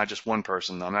 It's not just one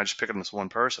person. I'm not just picking on this one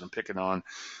person. I'm picking on,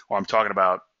 or I'm talking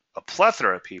about a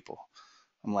plethora of people.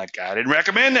 I'm like, I didn't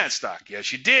recommend that stock.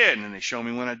 Yes, you did. And then they show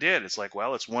me when I did. It's like,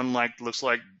 well, it's one like looks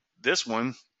like this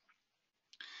one.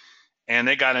 And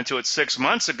they got into it 6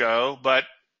 months ago, but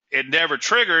it never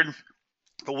triggered.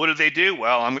 But what did they do?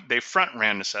 Well, they front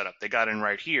ran the setup. They got in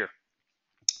right here,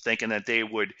 thinking that they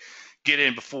would get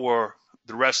in before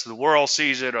the rest of the world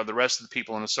sees it or the rest of the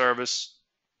people in the service.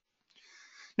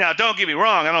 Now, don't get me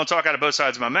wrong. I don't talk out of both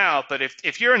sides of my mouth, but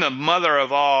if you're in the mother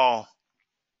of all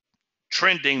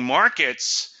trending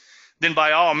markets, then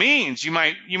by all means, you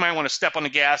might want to step on the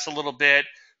gas a little bit,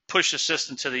 push the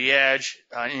system to the edge,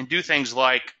 and do things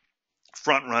like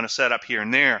front run a setup here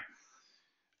and there.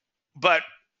 But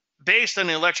based on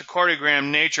the electrocardiogram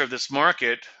nature of this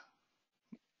market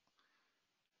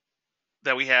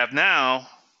that we have now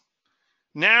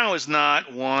is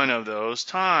not one of those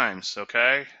times,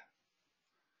 okay,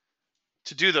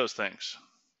 to do those things.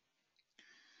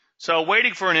 So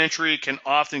waiting for an entry can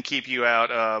often keep you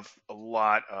out of a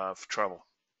lot of trouble.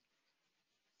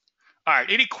 All right,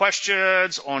 any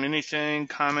questions on anything,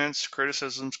 comments,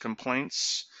 criticisms,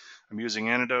 complaints? I'm using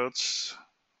anecdotes.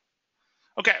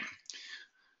 Okay.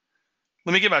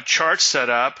 Let me get my chart set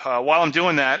up. While I'm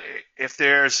doing that, if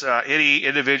there's any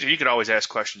individual, you could always ask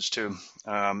questions too.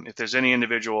 If there's any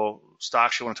individual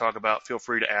stocks you want to talk about, feel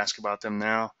free to ask about them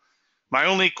now. My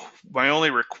only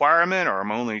requirement, or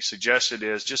my only suggestion,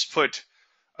 is just put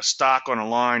a stock on a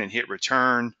line and hit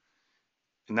return,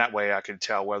 and that way I can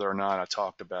tell whether or not I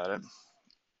talked about it,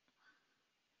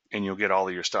 and you'll get all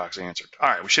of your stocks answered. All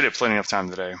right, we should have plenty of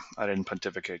time today. I didn't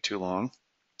pontificate too long.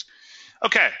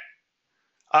 Okay.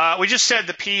 We just said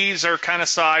the P's are kind of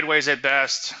sideways at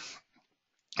best.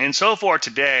 And so far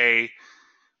today,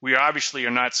 we obviously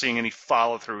are not seeing any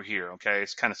follow through here, okay?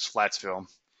 It's kind of Flatsville.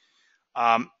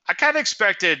 I kind of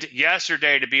expected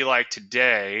yesterday to be like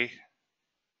today.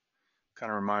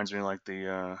 Kind of reminds me like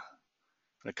an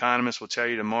economist will tell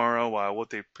you tomorrow why what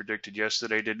they predicted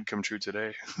yesterday didn't come true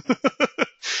today.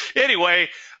 Anyway,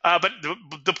 but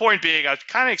the point being, I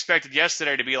kind of expected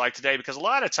yesterday to be like today, because a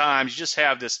lot of times you just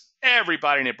have this,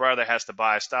 everybody and their brother has to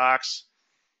buy stocks,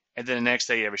 and then the next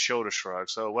day you have a shoulder shrug.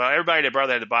 So, well, everybody and their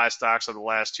brother had to buy stocks over the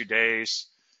last 2 days.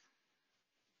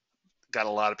 Got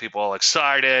a lot of people all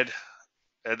excited.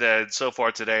 And then so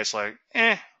far today, it's like,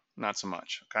 not so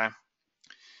much, okay?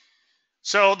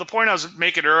 So the point I was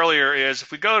making earlier is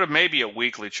if we go to maybe a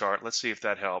weekly chart, let's see if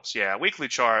that helps. Yeah, weekly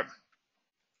chart.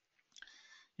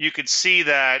 You could see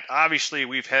that obviously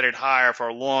we've headed higher for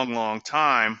a long, long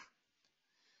time,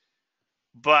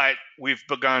 but we've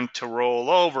begun to roll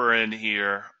over in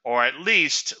here, or at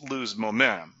least lose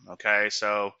momentum, okay?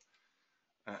 So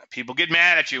people get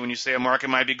mad at you when you say a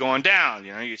market might be going down.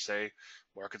 You know, you say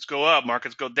markets go up,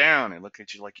 markets go down. They look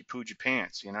at you like you pooed your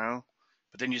pants, you know?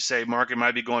 But then you say market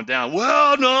might be going down.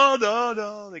 Well,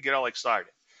 no. They get all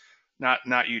excited.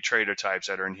 Not you trader types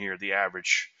that are in here, the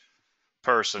average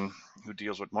person who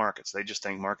deals with markets. They just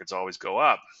think markets always go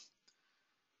up.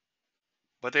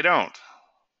 But they don't,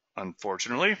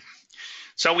 unfortunately.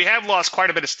 So we have lost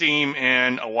quite a bit of steam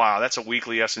in a while. That's a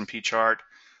weekly S&P chart.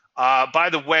 By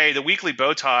the way, the weekly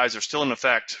bow ties are still in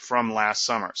effect from last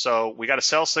summer. So we got to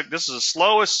sell. This is the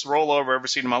slowest rollover I've ever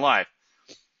seen in my life.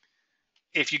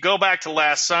 If you go back to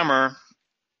last summer,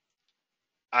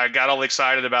 I got all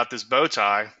excited about this bow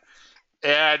tie.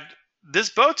 And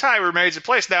this bow tie remains in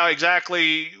place. Now,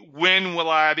 exactly when will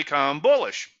I become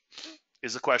bullish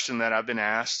is the question that I've been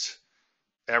asked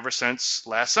ever since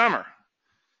last summer.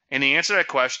 And the answer to that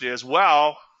question is,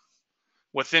 well,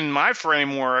 within my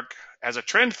framework as a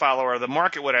trend follower, the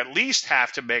market would at least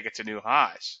have to make it to new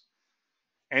highs.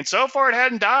 And so far, it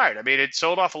hadn't died. I mean, it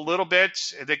sold off a little bit.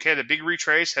 It had a big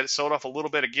retrace, had it sold off a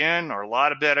little bit again, or a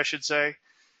lot of bit, I should say.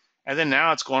 And then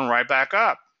now it's going right back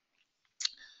up.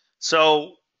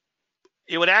 So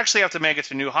it would actually have to make it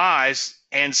to new highs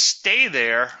and stay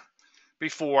there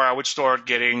before I would start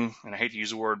getting, and I hate to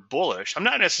use the word bullish. I'm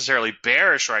not necessarily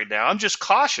bearish right now. I'm just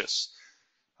cautious,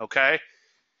 okay?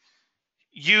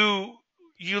 You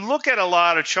you look at a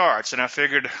lot of charts, and I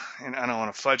figured, and I don't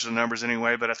want to fudge the numbers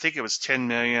anyway, but I think it was 10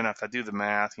 million. If I do the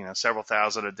math, several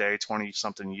thousand a day, 20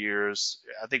 something years,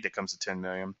 I think that comes to 10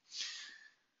 million.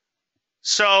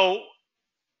 So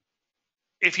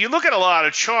if you look at a lot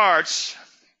of charts,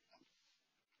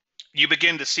 you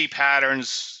begin to see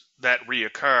patterns that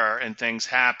reoccur and things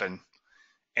happen.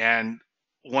 And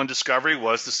one discovery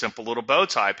was the simple little bow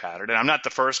tie pattern. And I'm not the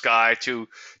first guy to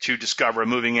discover a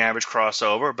moving average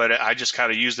crossover, but I just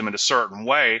kind of use them in a certain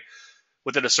way.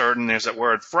 Within a certain, there's that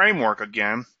word, framework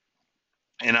again.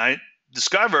 And I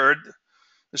discovered,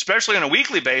 especially on a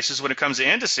weekly basis when it comes to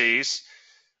indices,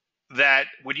 that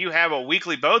when you have a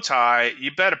weekly bow tie,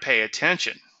 you better pay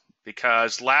attention,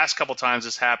 because last couple times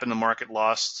this happened, the market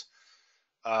lost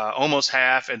almost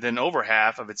half and then over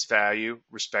half of its value,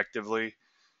 respectively.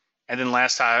 And then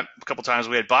last time, a couple times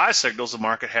we had buy signals, the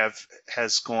market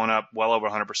has gone up well over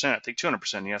 100%, I think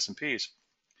 200% in the S&Ps.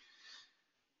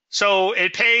 So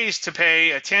it pays to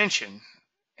pay attention.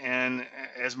 And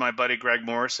as my buddy Greg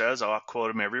Moore says, I'll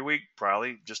quote him every week,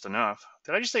 probably just enough.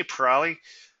 Did I just say probably?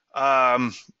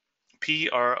 Prolly.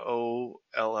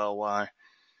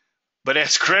 But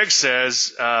as Greg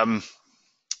says,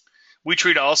 we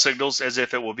treat all signals as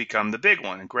if it will become the big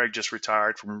one. And Greg just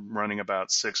retired from running about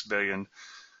 $6 billion.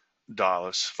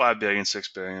 $5 billion,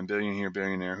 $6 billion, billion here,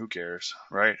 billion there, who cares,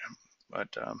 right? But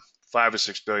 5 or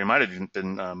 6 billion might have even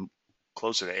been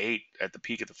closer to 8 at the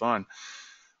peak of the fund.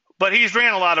 But he's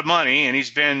ran a lot of money, and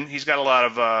he's got a lot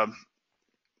of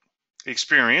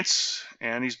experience,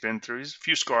 and he's been through a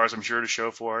few scars, I'm sure, to show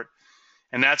for it.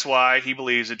 And that's why he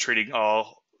believes in treating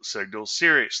all signals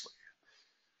seriously.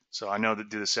 So I know that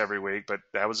do this every week, but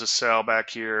that was a sell back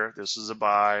here. This was a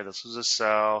buy. This was a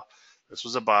sell. This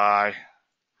was a buy.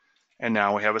 And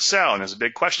now we have a sell, and there's a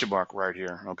big question mark right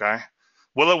here, okay?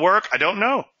 Will it work? I don't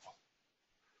know.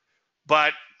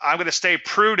 But I'm going to stay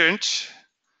prudent.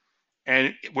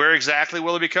 And where exactly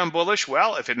will it become bullish?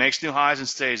 Well, if it makes new highs and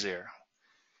stays there.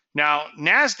 Now,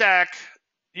 NASDAQ,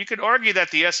 you could argue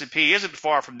that the S&P isn't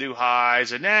far from new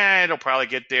highs, and it'll probably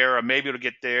get there, or maybe it'll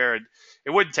get there. And it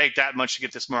wouldn't take that much to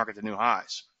get this market to new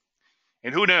highs.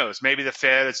 And who knows? Maybe the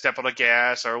Fed would step on the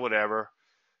gas or whatever,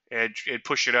 and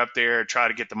push it up there and try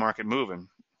to get the market moving.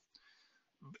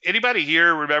 Anybody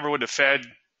here remember when the Fed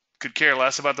could care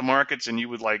less about the markets, and you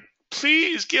would like,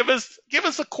 please give us a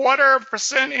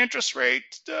 0.25% interest rate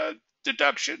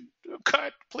deduction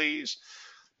cut, please?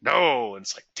 No, and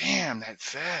it's like, damn, that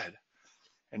Fed.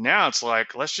 And now it's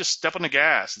like, let's just step on the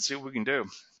gas and see what we can do.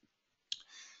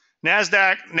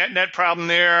 NASDAQ, net problem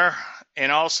there,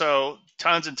 and also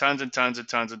tons and tons and tons and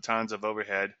tons and tons of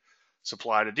overhead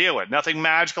supply to deal with. Nothing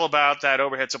magical about that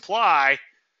overhead supply.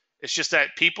 It's just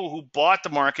that people who bought the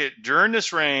market during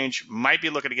this range might be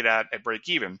looking to get out at break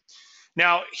even.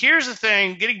 Now, here's the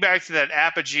thing, getting back to that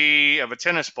apogee of a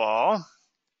tennis ball.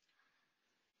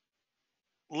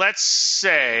 Let's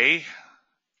say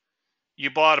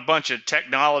you bought a bunch of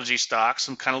technology stocks,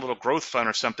 some kind of little growth fund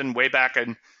or something way back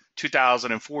in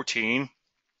 2014.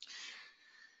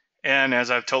 And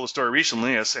as I've told the story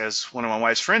recently, as one of my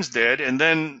wife's friends did, and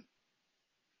then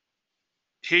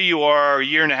here you are a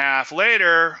year and a half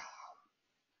later,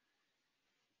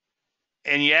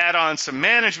 and you add on some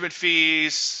management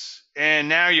fees, and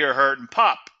now you're hurting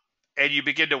pup. And you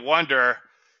begin to wonder,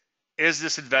 is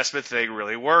this investment thing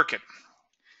really working?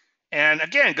 And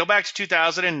again, go back to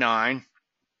 2009,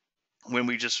 when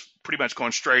we just pretty much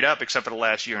gone straight up, except for the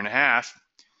last year and a half.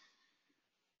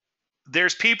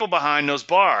 There's people behind those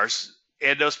bars,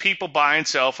 and those people buy and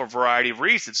sell for a variety of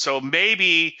reasons. So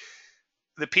maybe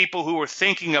the people who were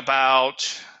thinking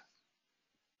about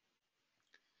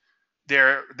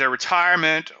their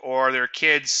retirement or their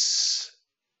kids'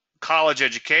 college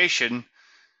education,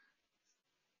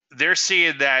 they're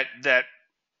seeing that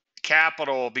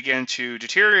capital begin to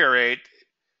deteriorate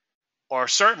or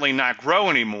certainly not grow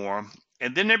anymore.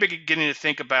 And then they're beginning to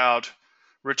think about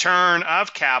return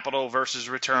of capital versus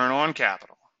return on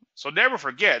capital. So never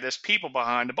forget, there's people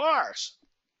behind the bars.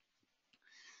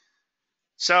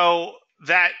 So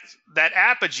that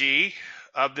apogee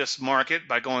of this market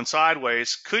by going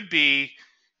sideways could be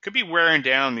wearing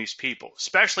down these people,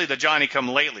 especially the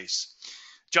Johnny-come-latelys.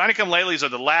 Johnny-come-latelys are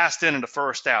the last in and the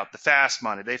first out, the fast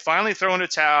money. They finally throw in a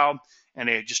towel and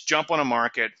they just jump on a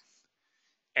market,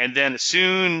 and then as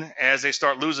soon as they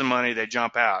start losing money, they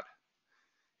jump out.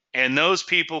 And those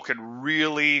people could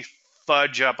really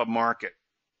fudge up a market.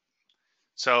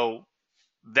 So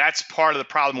that's part of the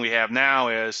problem we have now,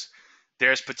 is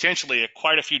there's potentially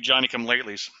quite a few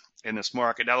Johnny-come-latelys in this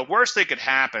market. Now, the worst thing could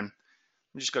happen,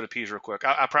 let me just go to P's real quick.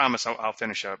 I promise I'll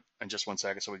finish up in just 1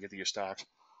 second so we get to your stocks.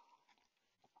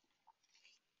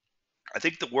 I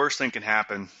think the worst thing can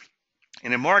happen.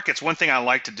 And in markets, one thing I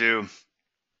like to do,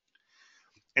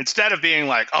 instead of being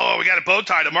like, oh, we got a bow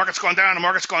tie, the market's gone down, the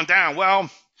market's gone down. Well,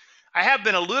 I have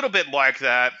been a little bit like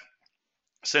that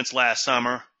since last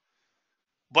summer.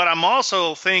 But I'm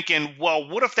also thinking, well,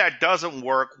 what if that doesn't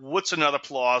work? What's another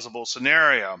plausible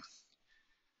scenario?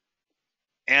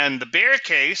 And the bear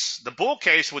case, the bull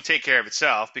case would take care of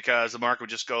itself because the market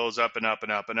just goes up and up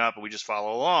and up and up, and we just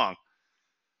follow along.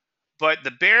 But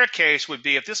the bear case would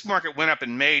be if this market went up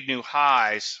and made new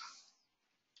highs,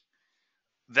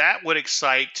 that would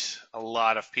excite a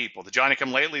lot of people. The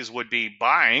Johnny-come-latelys would be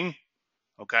buying,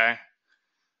 okay?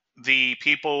 The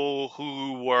people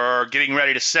who were getting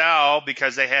ready to sell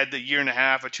because they had the year and a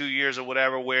half or 2 years or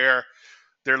whatever where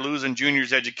they're losing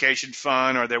junior's education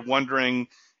fund, or they're wondering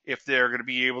if they're going to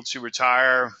be able to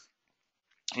retire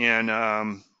in, I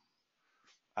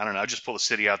don't know, I'll just pull a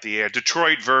city out the air,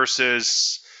 Detroit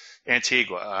versus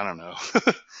Antigua. I don't know.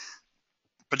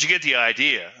 But you get the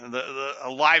idea. A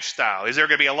lifestyle. Is there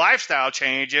going to be a lifestyle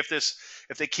change if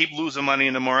they keep losing money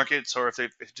in the markets, or if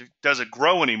it doesn't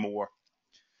grow anymore?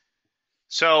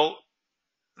 So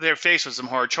they're faced with some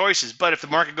hard choices. But if the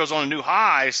market goes on to new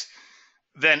highs,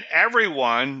 then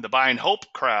everyone, the buy and hold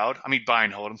crowd,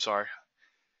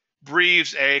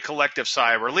 breathes a collective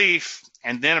sigh of relief.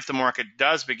 And then if the market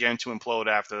does begin to implode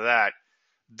after that,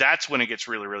 that's when it gets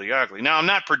really, really ugly. Now, I'm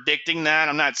not predicting that.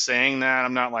 I'm not saying that.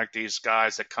 I'm not like these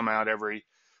guys that come out every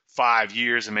 5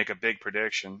 years and make a big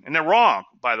prediction. And they're wrong,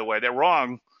 by the way. They're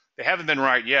wrong. They haven't been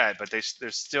right yet, but they're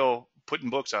still putting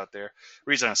books out there. The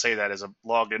reason I say that is I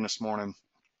logged in this morning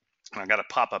and I got a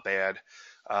pop-up ad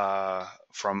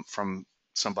from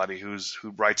somebody who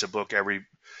writes a book every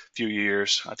few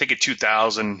years. I think in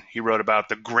 2000 he wrote about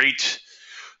the great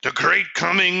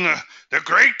coming,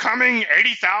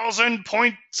 80,000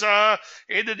 points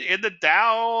in the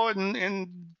Dow and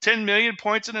 10 million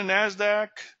points in the NASDAQ.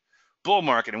 Bull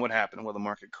market. And what happened? Well, the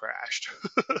market crashed.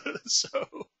 So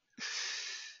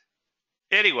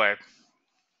anyway,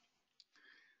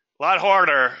 a lot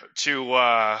harder to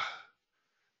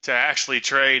actually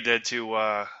trade than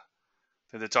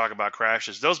to talk about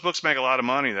crashes. Those books make a lot of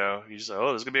money, though. You just say, oh,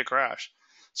 there's going to be a crash.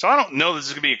 So I don't know this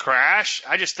is going to be a crash.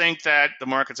 I just think that the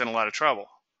market's in a lot of trouble,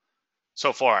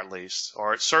 so far at least,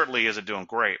 or it certainly isn't doing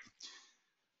great.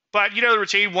 But, the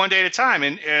routine, one day at a time.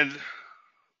 And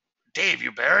Dave,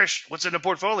 you bearish? What's in the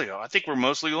portfolio? I think we're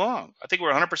mostly long. I think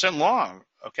we're 100% long,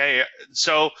 okay?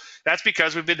 So that's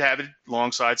because we've been having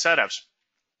long side setups.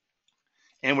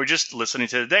 And we're just listening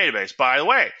to the database. By the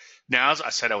way, I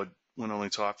said I would only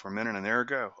talk for a minute, and there we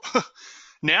go.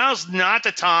 Now's not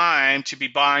the time to be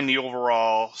buying the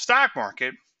overall stock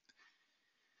market.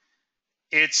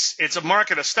 It's a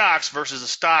market of stocks versus a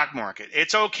stock market.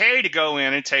 It's okay to go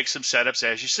in and take some setups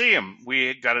as you see them.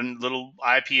 We got a little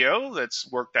IPO that's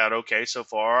worked out okay so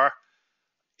far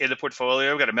in the portfolio.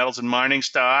 We've got a metals and mining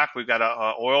stock. We've got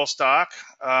a oil stock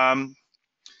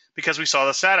because we saw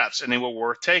the setups and they were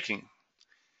worth taking.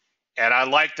 And I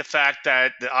like the fact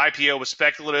that the IPO was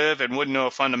speculative and wouldn't know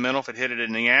a fundamental if it hit it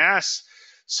in the ass.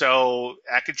 So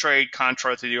I could trade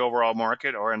contra to the overall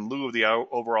market or in lieu of the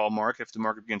overall market if the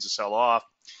market begins to sell off.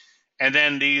 And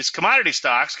then these commodity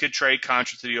stocks could trade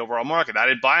contra to the overall market. I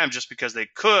didn't buy them just because they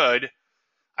could.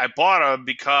 I bought them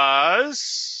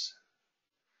because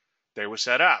they were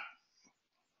set up.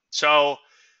 So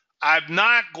I'm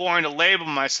not going to label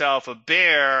myself a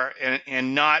bear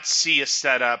and not see a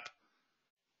setup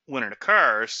when it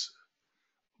occurs.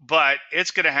 But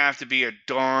it's going to have to be a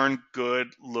darn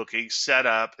good looking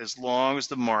setup as long as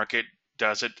the market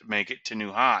doesn't make it to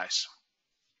new highs.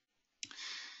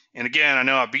 And again, I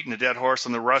know I've beaten the dead horse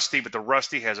on the Rusty, but the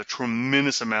Rusty has a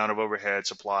tremendous amount of overhead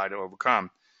supply to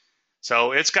overcome.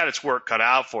 So it's got its work cut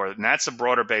out for it. And that's a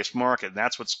broader based market. And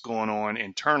that's what's going on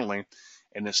internally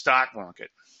in the stock market.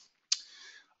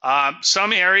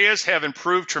 Some areas have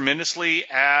improved tremendously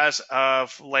as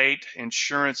of late.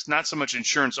 Insurance, not so much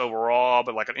insurance overall,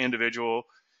 but like an individual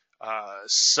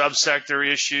subsector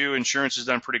issue. Insurance has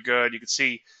done pretty good. You can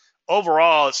see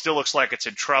overall it still looks like it's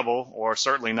in trouble or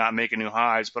certainly not making new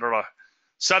highs. But on a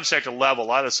subsector level, a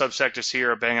lot of the subsectors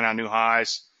here are banging out new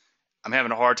highs. I'm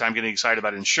having a hard time getting excited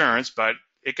about insurance, but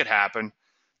it could happen.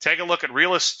 Take a look at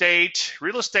real estate.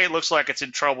 Real estate looks like it's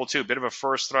in trouble too. Bit of a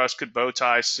first thrust, could bow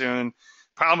tie soon.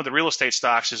 Problem with the real estate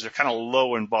stocks is they're kind of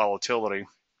low in volatility.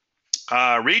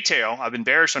 Retail, I've been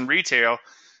bearish on retail,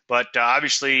 but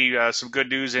obviously some good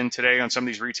news in today on some of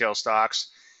these retail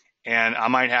stocks, and I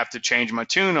might have to change my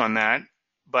tune on that.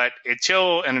 But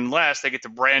until and unless they get to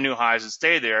brand new highs and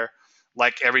stay there,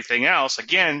 like everything else,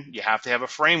 again, you have to have a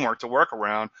framework to work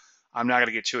around. I'm not going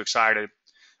to get too excited.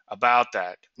 about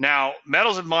that. Now,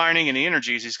 metals and mining and the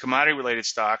energies, these commodity-related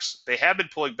stocks, they have been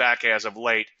pulling back as of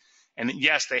late. And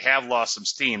yes, they have lost some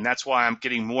steam. That's why I'm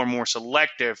getting more and more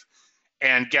selective.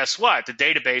 And guess what? The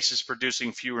database is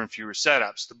producing fewer and fewer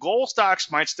setups. The gold stocks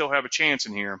might still have a chance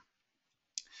in here,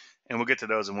 and we'll get to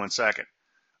those in 1 second.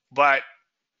 But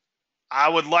I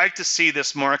would like to see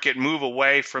this market move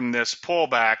away from this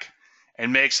pullback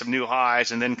and make some new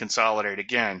highs and then consolidate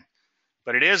again.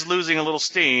 But it is losing a little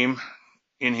steam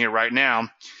in here right now.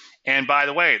 And by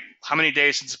the way, how many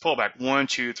days since the pullback? 1,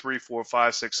 2, 3, 4,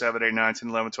 5, 6, 7, 8, 9, 10,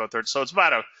 11, 12, 13. So it's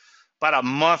about a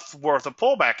month worth of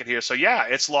pullback in here. So yeah,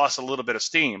 it's lost a little bit of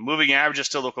steam. Moving averages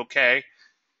still look okay,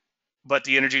 but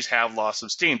the energies have lost some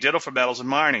steam. Ditto for metals and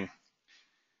mining.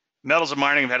 Metals and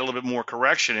mining have had a little bit more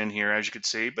correction in here, as you can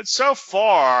see, but so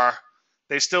far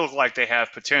they still look like they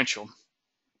have potential.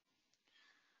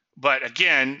 But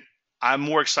again, I'm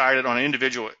more excited on an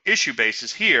individual issue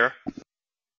basis here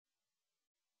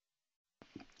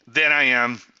than I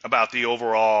am about the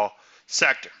overall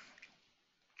sector.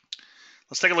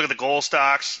 Let's take a look at the gold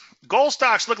stocks. Gold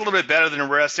stocks look a little bit better than the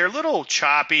rest. They're a little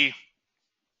choppy,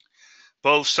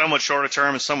 both somewhat shorter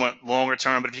term and somewhat longer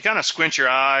term. But if you kind of squint your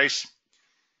eyes,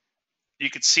 you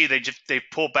can see they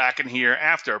pull back in here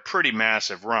after a pretty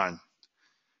massive run.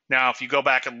 Now, if you go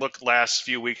back and look last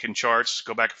few weekend charts,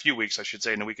 go back a few weeks, I should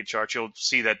say, in the weekend charts, you'll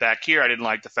see that back here I didn't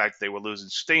like the fact that they were losing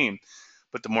steam,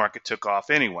 but the market took off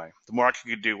anyway. The market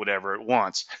could do whatever it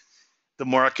wants. The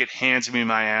market hands me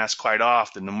my ass quite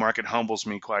often. The market humbles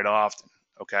me quite often,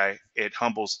 okay? It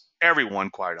humbles everyone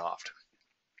quite often.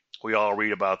 We all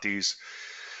read about these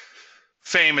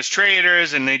famous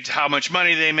traders and how much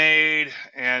money they made,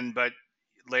 but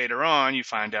later on you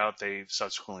find out they've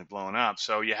subsequently blown up.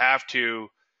 So you have to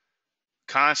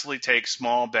constantly take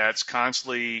small bets,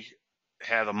 constantly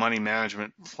have a money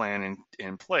management plan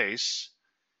in place,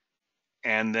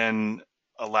 and then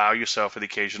allow yourself for the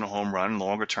occasional home run.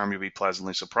 Longer term, you'll be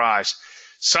pleasantly surprised.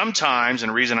 Sometimes, and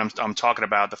the reason I'm talking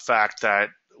about the fact that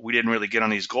we didn't really get on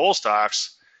these gold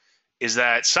stocks is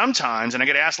that sometimes, and I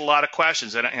get asked a lot of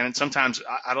questions, and sometimes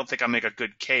I don't think I make a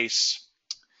good case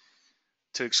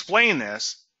to explain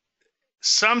this.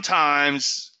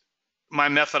 Sometimes my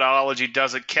methodology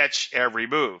doesn't catch every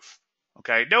move,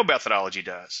 okay? No methodology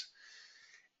does.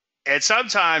 And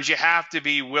sometimes you have to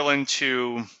be willing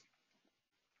to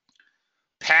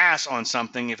pass on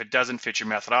something if it doesn't fit your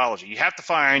methodology. You have to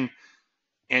find,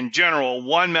 in general,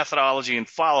 one methodology and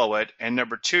follow it, and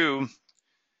number two,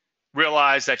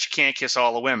 realize that you can't kiss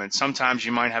all the women. Sometimes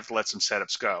you might have to let some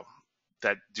setups go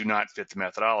that do not fit the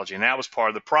methodology, and that was part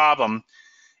of the problem,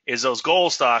 is those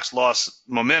gold stocks lost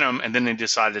momentum, and then they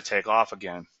decided to take off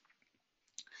again.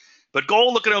 But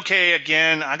gold looking okay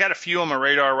again. I got a few on my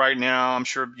radar right now. I'm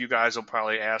sure you guys will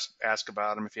probably ask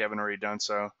about them if you haven't already done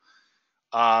so.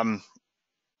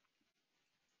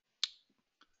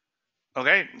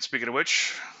 Okay, speaking of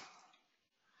which,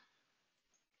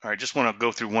 all right, just want to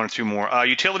go through one or two more.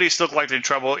 Utilities still look like they're in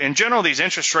trouble. In general, these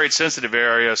interest rate sensitive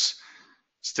areas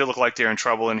still look like they're in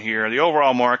trouble in here. The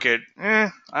overall market,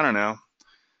 I don't know.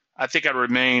 I think I'd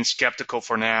remain skeptical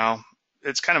for now.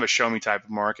 It's kind of a show me type of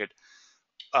market.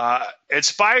 In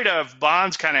spite of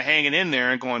bonds kind of hanging in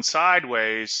there and going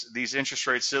sideways, these interest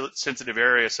rate sensitive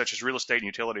areas such as real estate and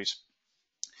utilities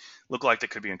look like they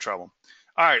could be in trouble.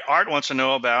 All right, Art wants to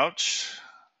know about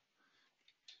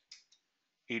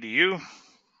EDU.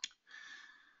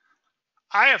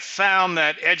 I have found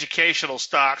that educational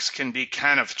stocks can be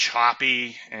kind of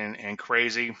choppy and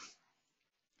crazy.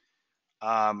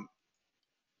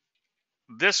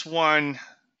 This one,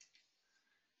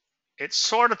 it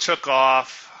sort of took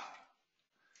off,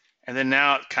 and then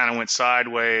now it kind of went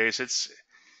sideways.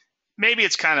 Maybe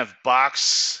it's kind of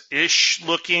box-ish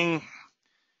looking,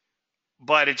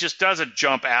 but it just doesn't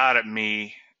jump out at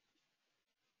me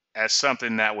as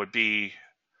something that would be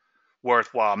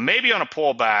worthwhile. Maybe on a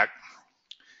pullback,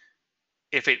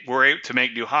 if it were able to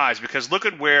make new highs, because look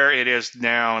at where it is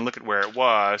now and look at where it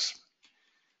was.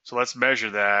 So let's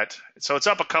measure that. So it's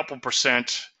up a couple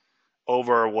percent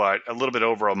over what? A little bit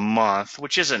over a month,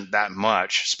 which isn't that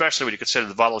much, especially when you consider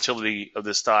the volatility of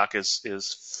this stock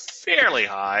is fairly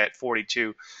high at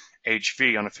 42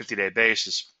 HV on a 50-day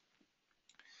basis.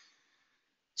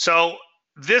 So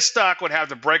this stock would have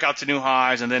to break out to new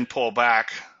highs and then pull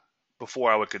back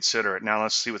before I would consider it. Now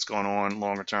let's see what's going on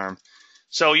longer term.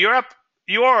 So you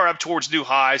are up towards new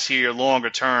highs here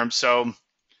longer term. So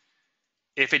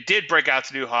if it did break out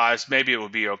to new highs, maybe it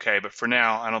would be okay. But for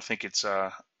now, I don't think it's.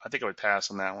 I think I would pass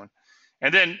on that one.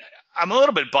 And then I'm a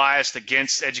little bit biased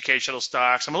against educational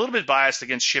stocks. I'm a little bit biased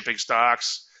against shipping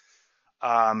stocks.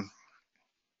 I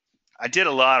I did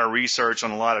a lot of research on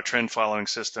a lot of trend following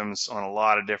systems on a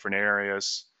lot of different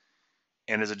areas.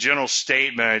 And as a general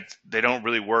statement, they don't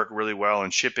really work really well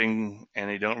in shipping, and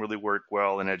they don't really work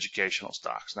well in educational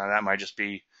stocks. Now, that might just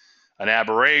be an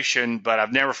aberration, but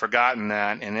I've never forgotten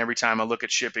that. And every time I look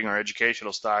at shipping or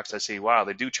educational stocks, I see, wow,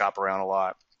 they do chop around a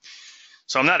lot.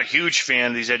 So I'm not a huge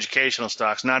fan of these educational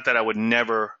stocks. Not that I would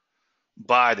never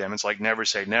buy them. It's like never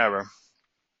say never.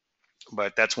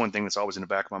 But that's one thing that's always in the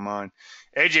back of my mind.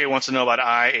 AJ wants to know about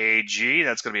IAG.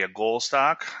 That's going to be a gold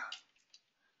stock.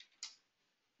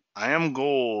 I am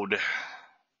gold.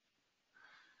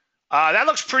 That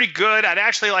looks pretty good. I'd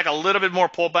actually like a little bit more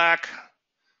pullback.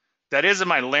 That is in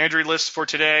my Landry list for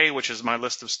today, which is my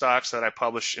list of stocks that I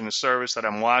publish in the service that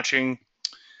I'm watching.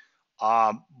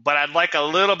 But I'd like a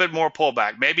little bit more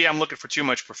pullback. Maybe I'm looking for too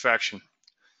much perfection.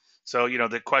 So,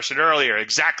 the question earlier,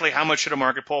 exactly how much should a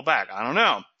market pull back? I don't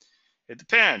know. It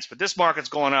depends. But this market's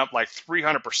going up like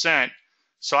 300%.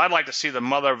 So I'd like to see the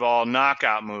mother of all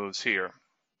knockout moves here.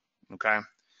 Okay.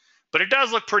 But it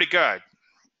does look pretty good.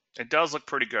 It does look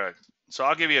pretty good. So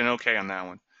I'll give you an okay on that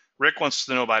one. Rick wants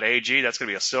to know about AG. That's going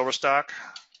to be a silver stock,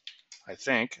 I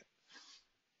think.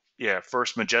 Yeah,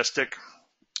 First Majestic.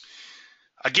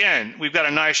 Again, we've got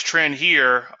a nice trend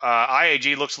here.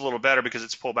 IAG looks a little better because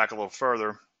it's pulled back a little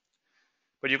further.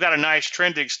 But you've got a nice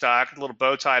trending stock, a little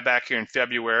bow tie back here in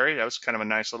February. That was kind of a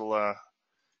nice little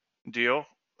deal.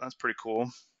 That's pretty cool.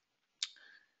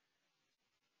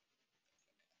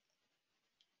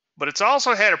 But it's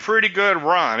also had a pretty good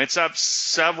run. It's up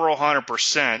several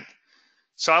 100%.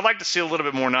 So I'd like to see a little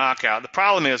bit more knockout. The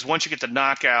problem is once you get to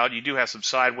knockout, you do have some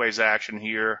sideways action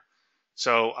here.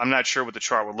 So I'm not sure what the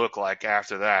chart would look like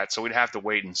after that. So we'd have to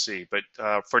wait and see. But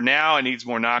for now, it needs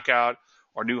more knockout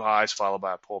or new highs followed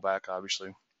by a pullback,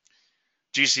 obviously.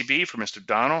 GCB for Mr.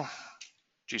 Donald.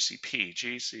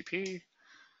 GCP.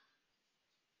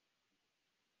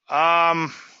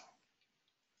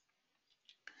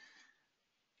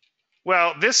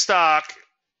 Well, this stock,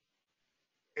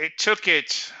 it took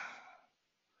it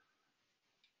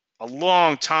a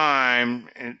long time,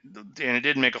 and it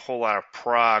didn't make a whole lot of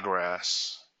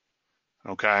progress.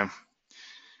 Okay.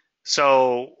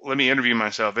 So let me interview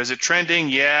myself. Is it trending?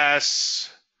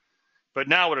 Yes. But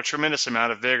not with a tremendous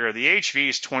amount of vigor. The HV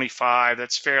is 25.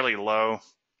 That's fairly low.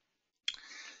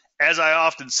 As I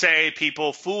often say,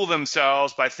 people fool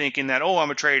themselves by thinking that, I'm going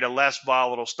to trade a less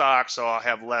volatile stock, so I'll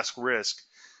have less risk.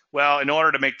 Well, in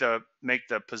order to make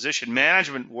the position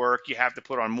management work, you have to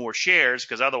put on more shares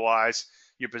because otherwise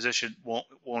your position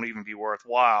won't even be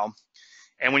worthwhile.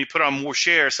 And when you put on more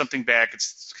shares, something bad could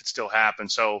still happen.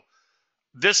 So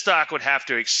this stock would have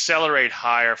to accelerate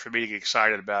higher for me to get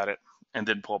excited about it and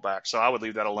then pull back. So I would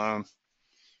leave that alone.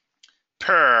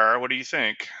 What do you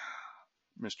think?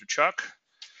 Mr. Chuck?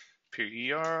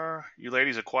 PER. You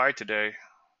ladies are quiet today.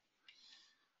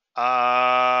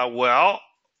 Well,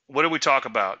 what did we talk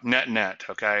about? Net,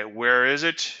 okay. Where is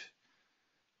it?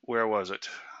 Where was it?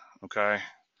 Okay.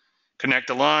 Connect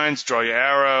the lines, draw your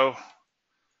arrow.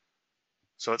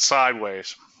 So it's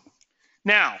sideways.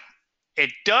 Now,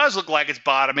 it does look like it's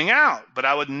bottoming out, but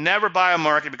I would never buy a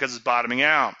market because it's bottoming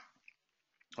out.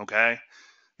 Okay.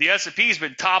 The S&P's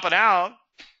been topping out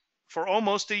for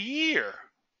almost a year.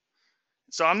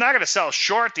 So I'm not going to sell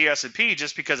short the S&P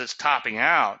just because it's topping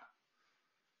out.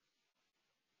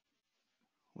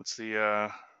 What did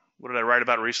I write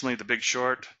about recently? The Big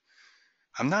Short?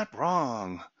 I'm not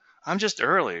wrong. I'm just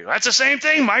early. That's the same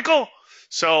thing, Michael.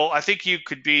 So I think you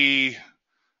could be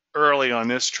early on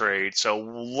this trade. So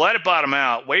let it bottom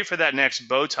out. Wait for that next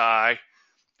bow tie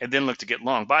and then look to get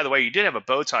long. By the way, you did have a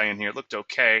bow tie in here. It looked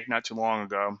okay not too long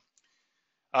ago.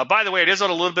 By the way, it is a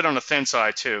little bit on the thin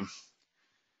side too.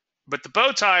 But the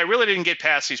bow tie really didn't get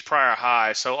past these prior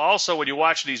highs. So also when you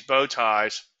watch these bow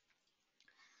ties,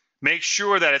 make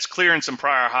sure that it's clearing some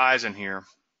prior highs in here.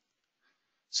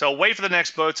 So wait for the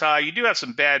next bow tie. You do have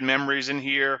some bad memories in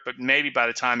here, but maybe by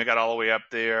the time it got all the way up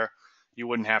there, you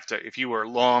wouldn't have to, if you were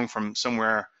long from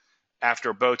somewhere after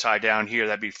a bow tie down here,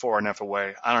 that'd be far enough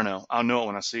away. I don't know. I'll know it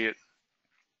when I see it.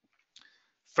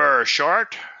 Fur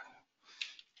short?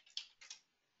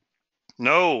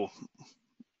 No.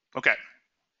 Okay.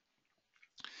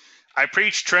 I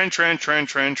preach trend. Draw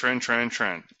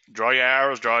your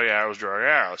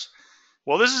arrows.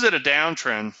 Well, this is at a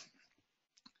downtrend.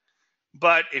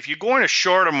 But if you're going to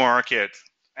short a market,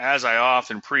 as I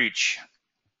often preach,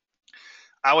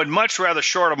 I would much rather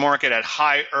short a market at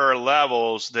higher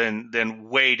levels than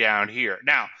way down here.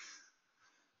 Now,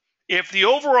 if the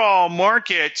overall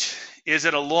market is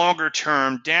at a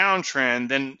longer-term downtrend,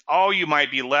 then all you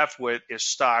might be left with is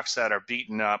stocks that are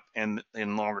beaten up in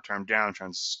longer-term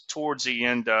downtrends. Towards the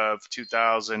end of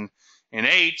 2000 In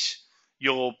 8,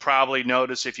 you'll probably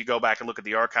notice if you go back and look at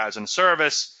the archives in the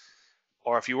service,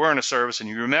 or if you were in a service and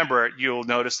you remember it, you'll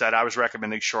notice that I was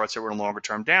recommending shorts that were in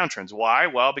longer-term downtrends. Why?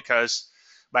 Well, because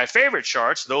my favorite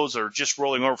charts, those are just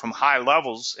rolling over from high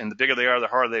levels, and the bigger they are, the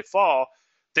harder they fall.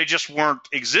 They just weren't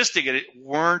existing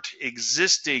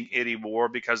anymore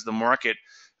because the market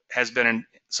has been in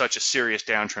such a serious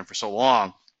downtrend for so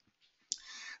long.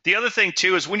 The other thing,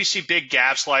 too, is when you see big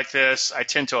gaps like this, I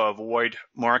tend to avoid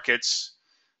markets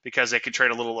because they can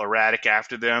trade a little erratic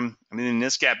after them. I mean,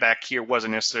 this gap back here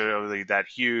wasn't necessarily that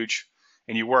huge,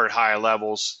 and you were at higher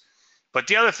levels. But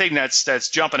the other thing that's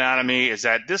jumping out at me is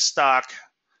that this stock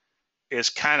is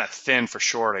kind of thin for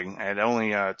shorting at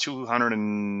only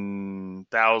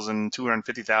 200,000,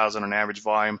 250,000 on average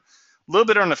volume. A little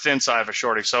bit on the thin side for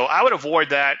shorting. So I would avoid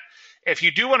that. If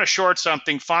you do want to short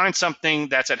something, find something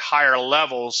that's at higher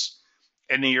levels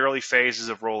in the early phases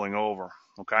of rolling over.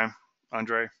 Okay,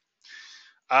 Andre?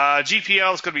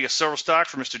 GPL is going to be a silver stock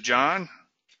for Mr. John.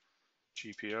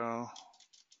 GPL.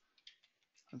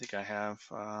 I think I have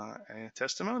a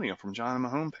testimonial from John on my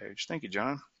homepage. Thank you,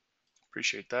 John.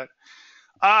 Appreciate that.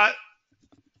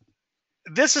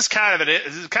 This is kind of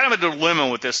a dilemma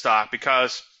with this stock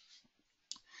because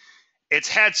it's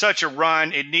had such a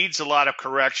run. It needs a lot of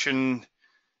correction,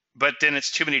 but then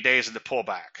it's too many days of the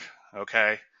pullback.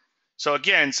 Okay. So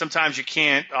again, sometimes you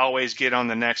can't always get on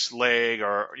the next leg,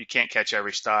 or you can't catch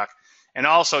every stock. And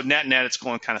also net, it's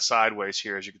going kind of sideways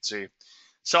here, as you can see.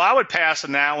 So I would pass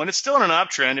on that one. It's still in an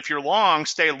uptrend. If you're long,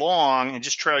 stay long and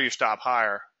just trail your stop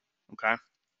higher. Okay.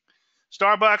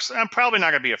 Starbucks, I'm probably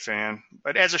not going to be a fan.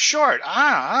 But as a short,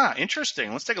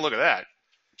 interesting. Let's take a look at that.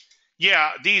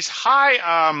 Yeah, these high,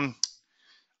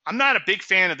 I'm not a big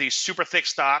fan of these super thick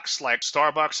stocks like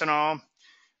Starbucks and all,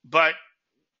 but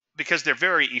because they're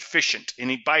very efficient.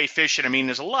 And by efficient, I mean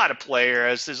there's a lot of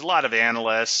players, there's a lot of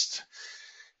analysts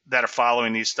that are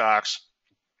following these stocks.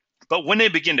 But when they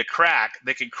begin to crack,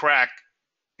 they can crack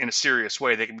in a serious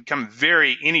way. They can become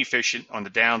very inefficient on the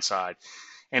downside.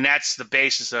 And that's the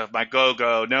basis of my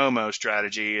go-go, no-mo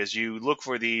strategy, is you look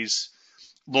for these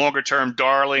longer-term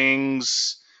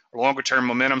darlings or longer-term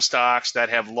momentum stocks that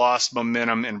have lost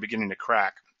momentum and are beginning to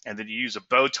crack. And then you use a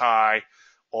bow tie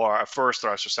or a first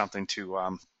thrust or something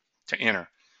to enter.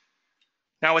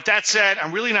 Now, with that said,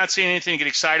 I'm really not seeing anything to get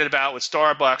excited about with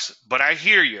Starbucks, but I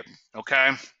hear you,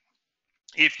 okay?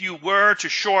 If you were to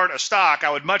short a stock,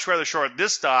 I would much rather short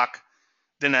this stock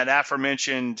than that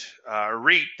aforementioned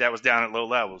REIT that was down at low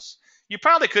levels. You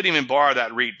probably couldn't even borrow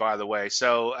that REIT, by the way.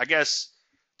 So I guess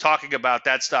talking about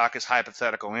that stock is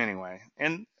hypothetical anyway.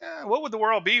 And what would the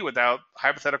world be without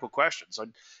hypothetical questions?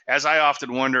 As I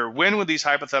often wonder, when would these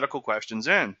hypothetical questions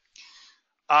end?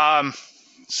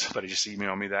 Somebody just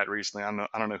emailed me that recently.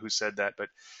 I don't know who said that, but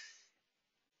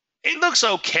it looks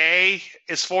okay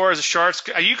as far as the shorts.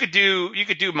 You could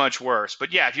do much worse.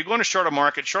 But yeah, if you're going to short a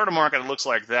market that looks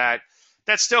like that,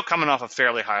 that's still coming off of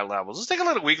fairly high levels. Let's take a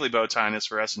look at weekly bow tie on this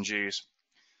for S&Gs.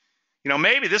 You know,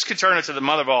 maybe this could turn into the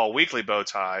mother of all weekly bow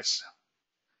ties.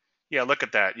 Yeah, look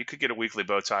at that. You could get a weekly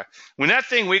bow tie. When that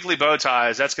thing weekly bow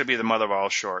ties, that's going to be the mother of all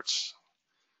shorts.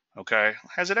 Okay.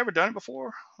 Has it ever done it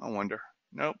before? I wonder.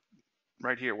 Nope.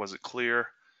 Right here, was it clear?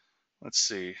 Let's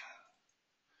see.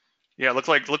 Yeah, looked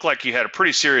like you had a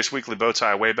pretty serious weekly bow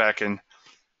tie way back in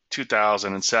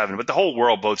 2007, but the whole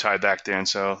world bow tied back then,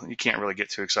 so you can't really get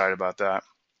too excited about that.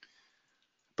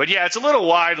 But yeah, it's a little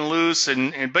wide and loose,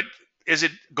 but is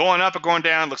it going up or going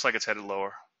down? Looks like it's headed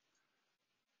lower.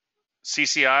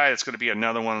 CCI, that's going to be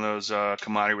another one of those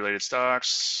commodity-related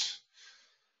stocks.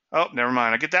 Oh, never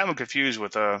mind. I get that one confused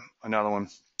with another one.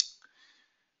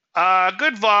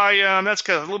 Good volume. That's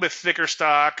got a little bit thicker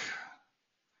stock.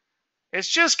 It's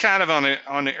just kind of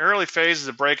on the early phases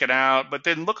of breaking out, but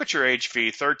then look at your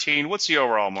HV, 13. What's the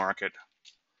overall market?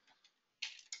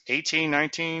 18,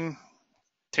 19,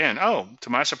 10. Oh, to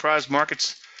my surprise,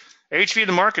 HV,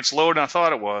 the market's lower than I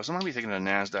thought it was. I might be thinking of the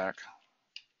NASDAQ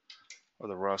or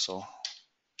the Russell.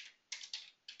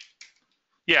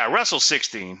 Yeah, Russell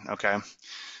 16. Okay.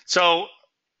 So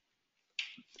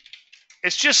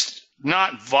it's just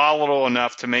not volatile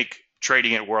enough to make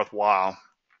trading it worthwhile.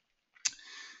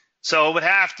 So it would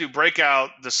have to break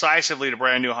out decisively to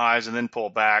brand new highs and then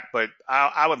pull back, but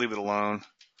I would leave it alone.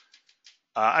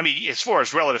 I mean, as far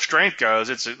as relative strength goes,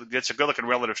 it's a good-looking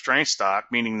relative strength stock,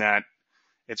 meaning that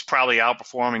it's probably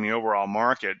outperforming the overall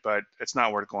market, but it's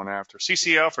not worth going after.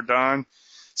 CCL for Don.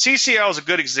 CCL is a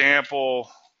good example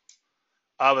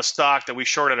of a stock that we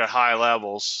shorted at high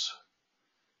levels,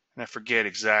 and I forget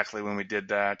exactly when we did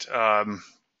that.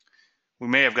 We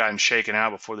may have gotten shaken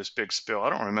out before this big spill. I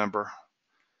don't remember.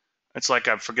 It's like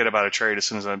I forget about a trade as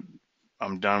soon as I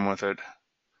I'm done with it.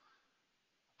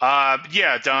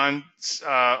 Yeah, Don.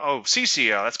 Oh,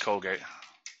 CCL. That's Colgate.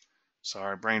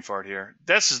 Sorry, brain fart here.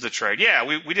 This is the trade. Yeah,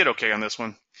 we did okay on this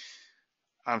one.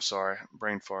 I'm sorry,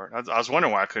 brain fart. I was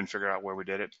wondering why I couldn't figure out where we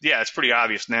did it. Yeah, it's pretty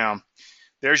obvious now.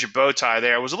 There's your bow tie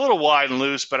there. It was a little wide and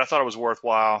loose, but I thought it was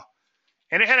worthwhile.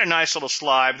 And it had a nice little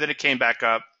slide, but then it came back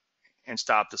up and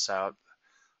stopped us out.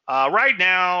 Right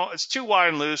now, it's too wide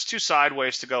and loose, too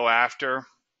sideways to go after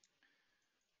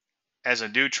as a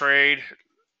new trade.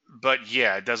 But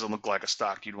yeah, it doesn't look like a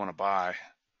stock you'd want to buy.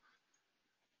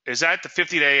 Is that the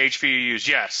 50-day HV you use?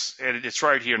 Yes, it's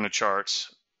right here in the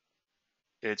charts.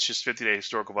 It's just 50-day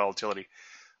historical volatility.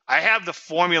 I have the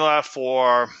formula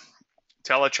for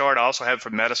Telechart. I also have it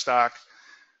for Metastock.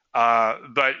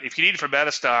 But if you need it for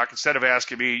Metastock, instead of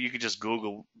asking me, you could just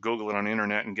Google it on the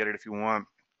internet and get it if you want.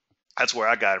 That's where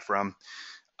I got it from.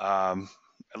 At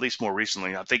least more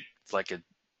recently. I think like in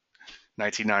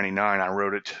 1999, I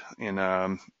wrote it in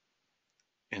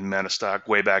Metastock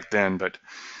way back then. But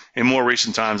in more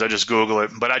recent times, I just Google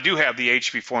it. But I do have the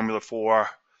HV formula for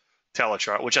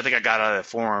Telechart, which I think I got out of that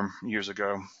forum years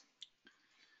ago.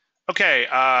 Okay,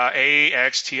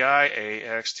 AXTI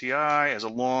as a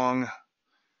long.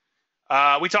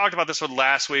 We talked about this one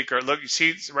last week. Or look, you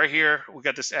see right here, we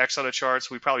got this X on the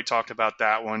charts. We probably talked about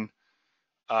that one.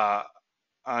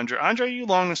 Andre, you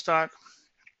long the stock?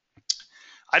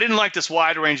 I didn't like this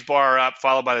wide range bar up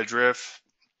followed by the drift.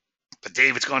 But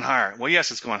Dave, it's going higher. Well,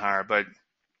 yes, it's going higher, but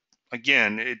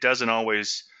again, it doesn't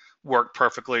always work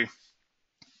perfectly.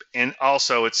 And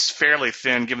also, it's fairly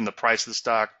thin given the price of the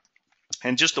stock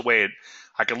and just the way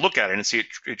I could look at it and see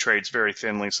it trades very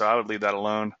thinly. So I would leave that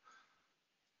alone.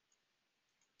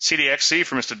 CDXC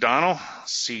for Mr. Donald.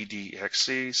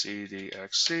 CDXC.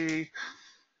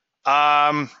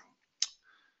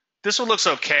 This one looks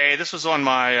okay. This was on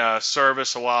my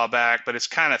service a while back, but it's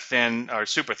kind of thin or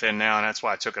super thin now, and that's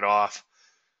why I took it off.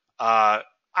 I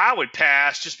would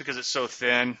pass just because it's so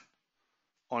thin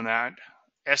on that.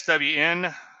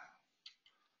 SWN.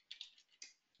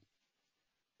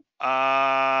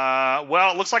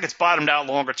 Well, it looks like it's bottomed out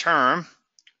longer term.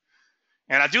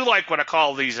 And I do like what I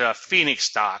call these Phoenix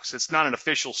stocks. It's not an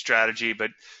official strategy, but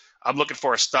I'm looking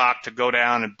for a stock to go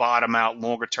down and bottom out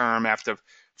longer term after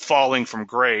falling from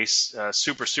grace,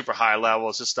 super high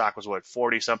levels. This stock was what,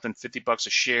 40 something, $50 a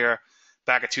share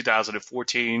back in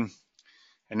 2014,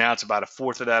 and now it's about a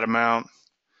fourth of that amount.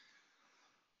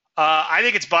 I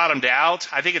think it's bottomed out.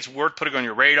 I think it's worth putting on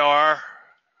your radar,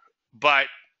 but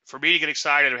for me to get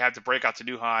excited, I have to break out to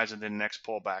new highs and then next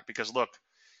pullback. Because look,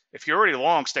 if you're already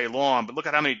long, stay long, but look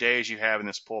at how many days you have in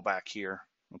this pullback here,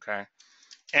 okay?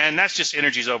 And that's just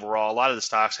energies overall. A lot of the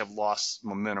stocks have lost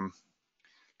momentum.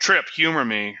 Trip, humor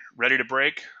me. Ready to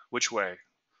break? Which way?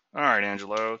 All right,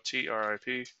 Angelo.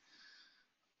 TRIP.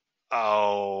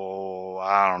 Oh,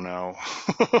 I don't know.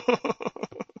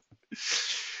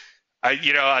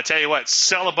 I tell you what,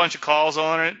 sell a bunch of calls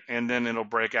on it, and then it'll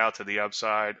break out to the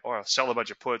upside, or sell a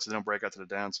bunch of puts, and then it'll break out to the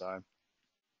downside.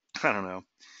 I don't know.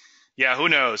 Yeah, who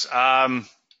knows? I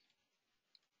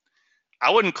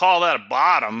wouldn't call that a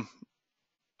bottom.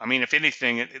 I mean, if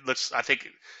anything, it looks. I think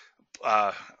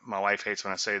my wife hates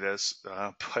when I say this,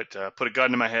 but put a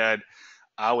gun to my head,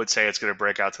 I would say it's going to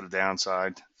break out to the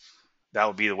downside. That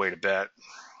would be the way to bet.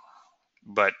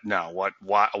 But no, what?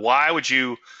 Why would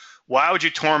you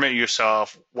torment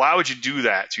yourself? Why would you do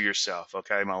that to yourself?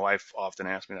 Okay, my wife often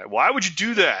asks me that. Why would you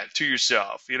do that to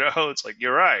yourself? It's like,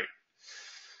 you're right.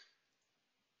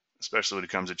 Especially when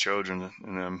it comes to children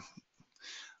and them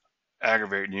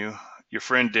aggravating you. Your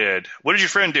friend did. What did your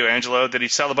friend do, Angelo? Did he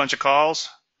sell a bunch of calls?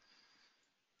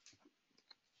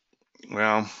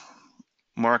 Well,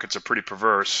 markets are pretty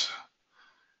perverse.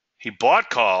 He bought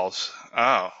calls.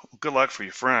 Oh, good luck for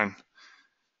your friend.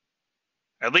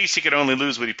 At least he could only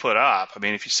lose what he put up. I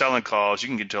mean, if you're selling calls, you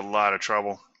can get into a lot of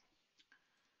trouble.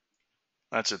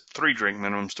 That's a 3-drink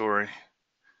minimum story.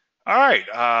 All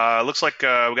right. Looks like we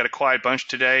got a quiet bunch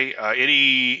today.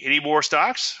 Any more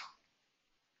stocks?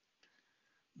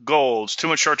 Golds. Too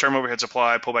much short-term overhead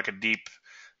supply. Pull back a deep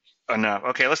enough.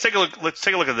 Okay, let's take a look. Let's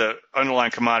take a look at the underlying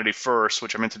commodity first,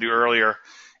 which I meant to do earlier,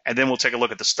 and then we'll take a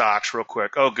look at the stocks real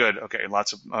quick. Oh, good. Okay,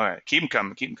 lots of. All right, keep them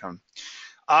coming. Keep them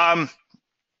coming.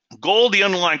 Gold, the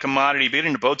underlying commodity,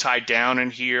 beginning to bow tie down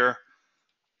in here.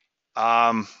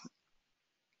 I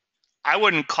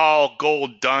wouldn't call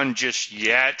gold done just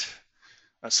yet.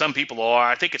 Some people are.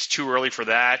 I think it's too early for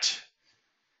that.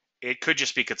 It could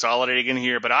just be consolidating in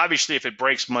here, but obviously if it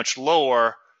breaks much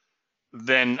lower,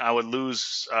 then I would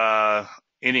lose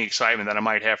any excitement that I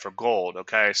might have for gold,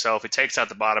 okay? So if it takes out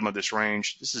the bottom of this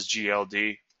range, this is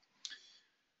GLD.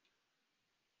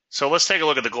 So let's take a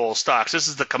look at the gold stocks. This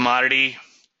is the commodity.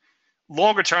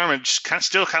 Longer term, it just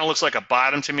still kind of looks like a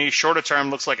bottom to me. Shorter term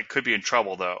looks like it could be in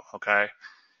trouble though, okay?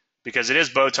 Because it is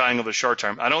bow tying over the short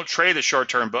term. I don't trade the short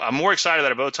term, but I'm more excited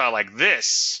about a bow tie like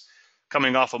this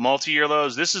coming off of multi-year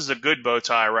lows. This is a good bow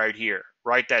tie right here.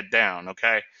 Write that down,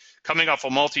 okay? Coming off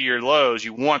of multi-year lows,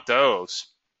 you want those.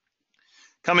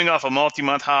 Coming off of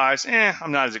multi-month highs,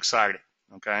 I'm not as excited,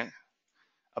 okay,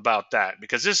 about that.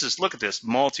 Because this is, look at this,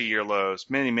 multi-year lows,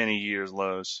 many, many years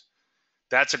lows.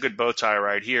 That's a good bow tie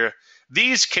right here.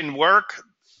 These can work,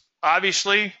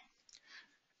 obviously.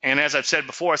 And as I've said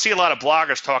before, I see a lot of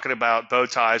bloggers talking about bow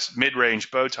ties,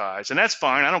 mid-range bow ties, and that's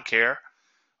fine. I don't care.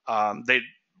 They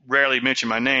rarely mention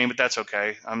my name, but that's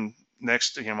okay. I'm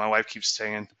next. My wife keeps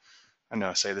saying, I know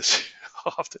I say this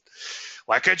often,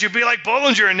 why can't you be like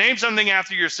Bollinger and name something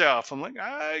after yourself? I'm like,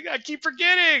 I keep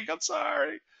forgetting. I'm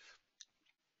sorry.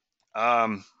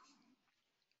 All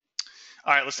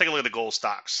right, let's take a look at the gold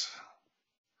stocks.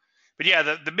 But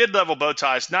yeah, the mid-level bow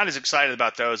ties, not as excited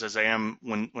about those as I am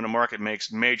when a market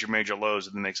makes major, major lows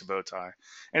and then makes a bow tie.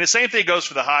 And the same thing goes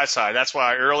for the high side. That's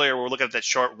why earlier we're looking at that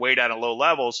short way down at low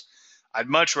levels. I'd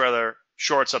much rather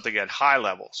short something at high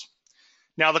levels.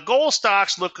 Now, the gold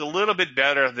stocks look a little bit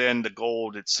better than the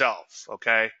gold itself,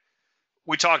 okay?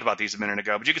 We talked about these a minute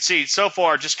ago, but you can see so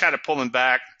far just kind of pulling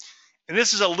back. And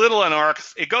this is a little an arc.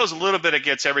 It goes a little bit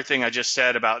against everything I just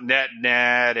said about net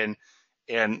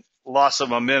and loss of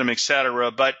momentum,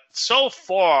 etc. But so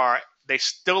far, they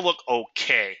still look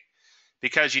okay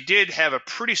because you did have a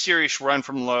pretty serious run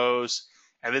from lows,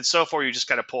 and then so far you just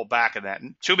got to pull back in that.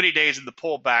 And too many days in the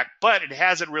pullback, but it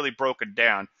hasn't really broken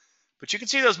down. But you can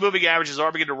see those moving averages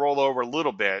are beginning to roll over a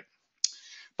little bit.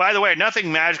 By the way,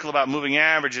 nothing magical about moving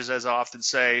averages, as I often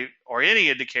say, or any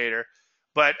indicator,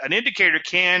 but an indicator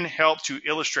can help to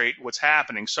illustrate what's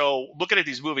happening. So looking at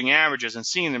these moving averages and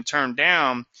seeing them turn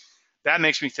down, that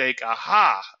makes me think,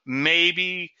 aha,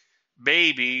 maybe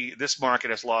this market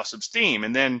has lost some steam.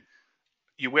 And then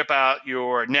you whip out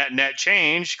your net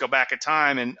change, go back in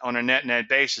time, and on a net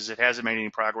basis, it hasn't made any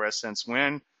progress since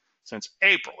when? Since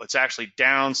April. It's actually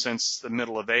down since the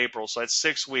middle of April. So that's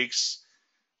 6 weeks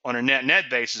on a net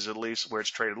basis, at least, where it's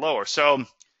traded lower. So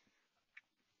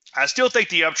I still think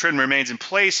the uptrend remains in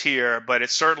place here, but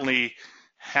it certainly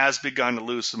has begun to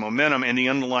lose some momentum, and the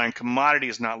underlying commodity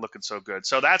is not looking so good.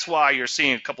 So that's why you're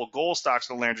seeing a couple of gold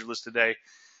stocks on the Landry list today,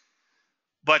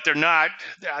 but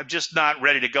I'm just not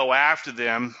ready to go after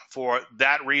them for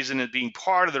that reason and being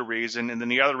part of the reason, and then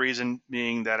the other reason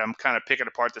being that I'm kind of picking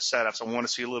apart the setups. I want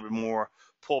to see a little bit more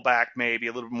pullback, maybe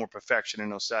a little bit more perfection in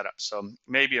those setups. So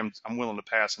maybe I'm willing to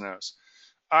pass on those.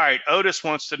 All right, Otis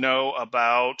wants to know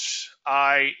about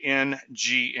INGN.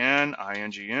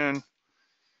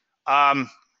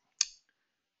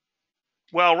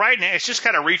 Well, right now it's just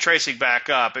kind of retracing back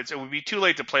up. It would be too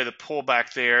late to play the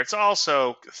pullback there. It's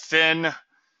also thin.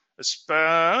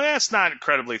 It's not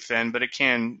incredibly thin, but it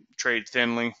can trade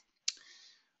thinly.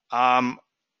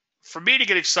 For me to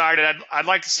get excited, I'd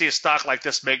like to see a stock like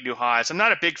this make new highs. I'm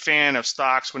not a big fan of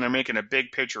stocks when they're making a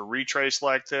big picture retrace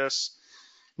like this.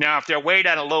 Now, if they're way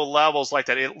down at low levels like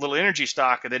that little energy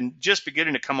stock and then just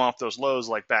beginning to come off those lows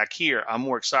like back here, I'm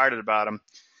more excited about them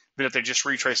than if they just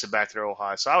retrace it back to their old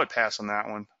high. So I would pass on that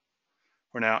one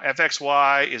for now.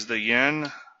 FXY is the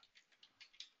yen.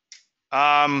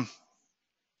 I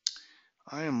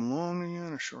am long the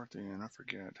yen or short the yen? I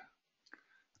forget.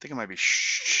 I think it might be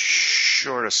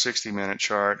short a 60-minute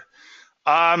chart.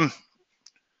 But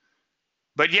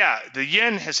yeah, the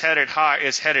yen is headed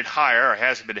higher, or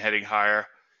has been heading higher.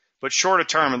 But shorter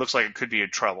term, it looks like it could be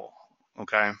in trouble.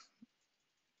 Okay.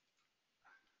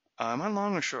 Am I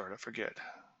long or short? I forget.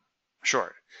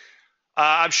 Short.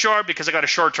 I'm short because I got a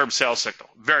short-term sell signal.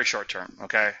 Very short-term.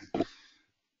 Okay.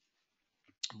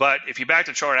 But if you back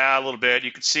the chart out a little bit,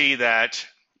 you can see that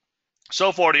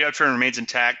so far the uptrend remains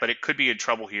intact, but it could be in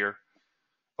trouble here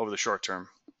over the short term.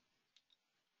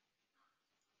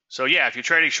 So yeah, if you're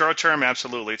trading short term,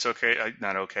 absolutely, it's okay.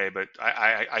 Not okay, but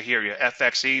I hear you.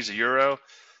 FXE is a euro.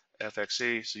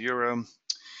 FXE is a euro.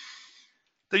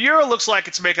 The euro looks like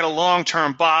it's making a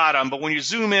long-term bottom, but when you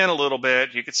zoom in a little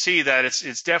bit, you can see that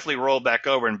it's definitely rolled back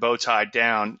over and bow tied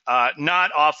down.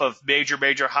 Not off of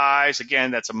major highs. Again,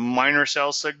 that's a minor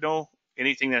sell signal.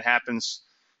 Anything that happens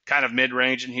kind of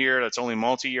mid-range in here, that's only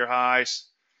multi-year highs.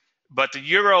 But the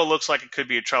euro looks like it could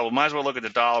be in trouble. Might as well look at the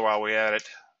dollar while we're at it.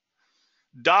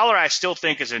 Dollar, I still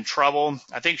think, is in trouble.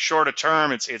 I think shorter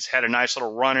term, it's had a nice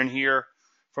little run in here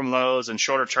from lows, and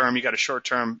shorter term, you got a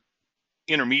short-term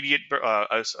intermediate,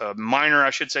 a minor, I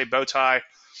should say, bow tie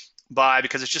buy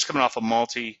because it's just coming off of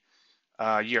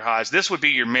multi-year highs. This would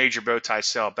be your major bow tie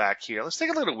sell back here. Let's take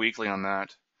a look at weekly on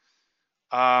that.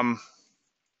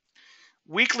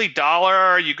 Weekly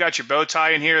dollar, you got your bow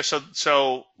tie in here.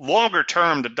 So longer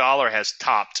term, the dollar has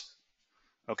topped.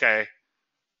 Okay,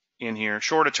 in here.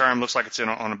 Shorter term looks like it's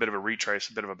on a bit of a retrace,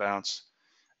 a bit of a bounce.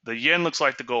 The yen looks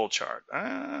like the gold chart.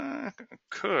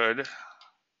 Could.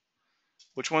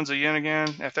 Which one's the yen again?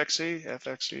 FXE?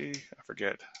 FXE? I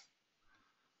forget.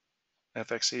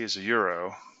 FXE is a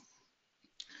euro.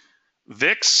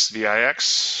 VIX,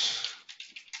 VIX.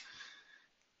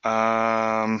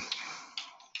 Let's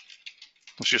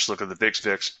just look at the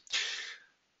VIX.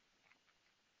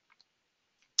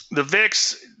 The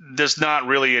VIX does not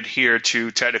really adhere to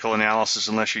technical analysis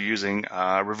unless you're using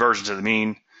reversion to the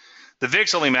mean. The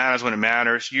VIX only matters when it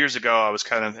matters. Years ago, I was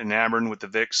kind of enamored with the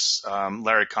VIX.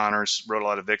 Larry Connors wrote a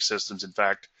lot of VIX systems. In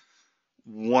fact,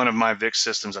 one of my VIX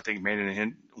systems, I think, made it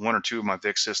in one or two of my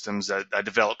VIX systems that I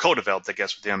co-developed, I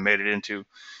guess, with him, made it into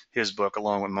his book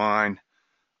along with mine.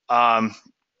 I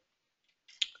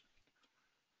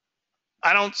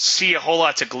don't see a whole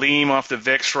lot to glean off the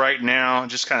VIX right now,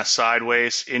 just kind of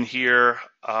sideways in here.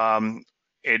 You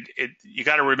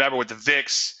got to remember with the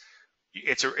VIX,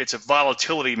 it's a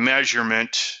volatility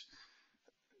measurement,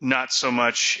 not so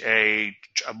much a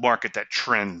market that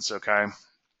trends, okay?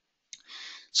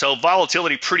 So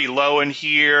volatility pretty low in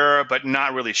here, but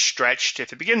not really stretched.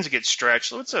 If it begins to get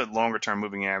stretched, what's a longer term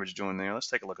moving average doing there? Let's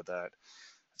take a look at that.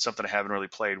 It's something I haven't really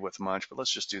played with much, but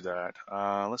let's just do that.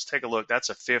 Let's take a look. That's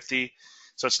a 50.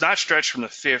 So it's not stretched from the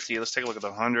 50. Let's take a look at the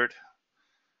 100.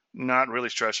 Not really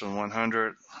stretched from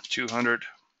 100, 200.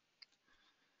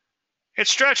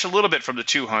 It's stretched a little bit from the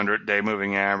 200-day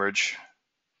moving average.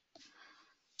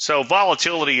 So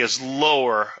volatility is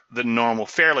lower than normal,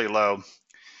 fairly low.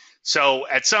 So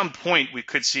at some point, we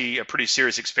could see a pretty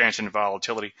serious expansion in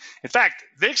volatility. In fact,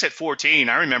 VIX at 14,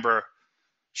 I remember,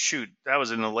 shoot, that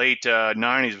was in the late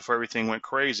 90s before everything went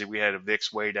crazy. We had a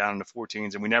VIX way down in the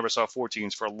 14s, and we never saw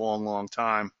 14s for a long, long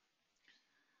time.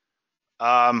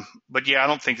 But yeah, I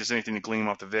don't think there's anything to glean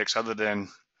off the VIX other than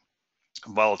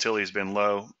volatility has been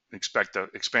low. Expect the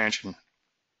expansion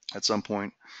at some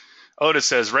point. Otis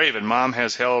says, Raven, mom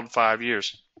has held 5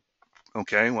 years.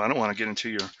 Okay, well, I don't want to get into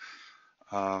your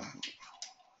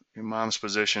mom's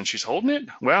position. She's holding it?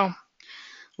 Well,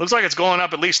 looks like it's going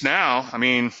up at least now. I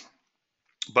mean,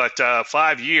 but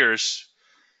 5 years,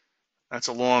 that's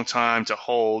a long time to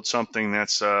hold something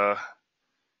that's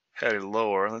headed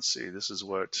lower. Let's see, this is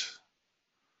what,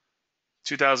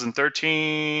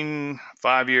 2013,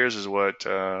 5 years is what,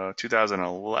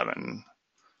 2011.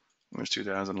 Where's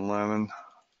 2011?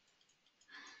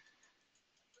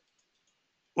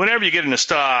 Whenever you get into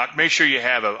stock, make sure you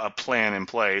have a plan in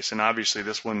place. And obviously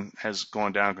this one has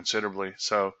gone down considerably.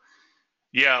 So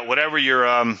yeah, whatever you're,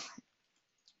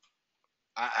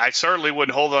 I certainly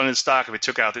wouldn't hold on in stock if it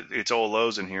took out its old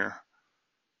lows in here.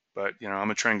 But, you know,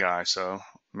 I'm a trend guy, so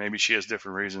maybe she has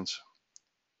different reasons.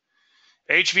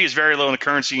 HV is very low in the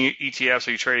currency ETF,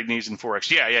 so you trade these in Forex.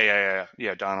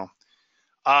 Yeah, Donald.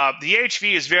 The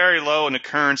HV is very low in the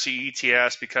currency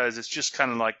ETFs because it's just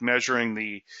kind of like measuring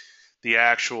the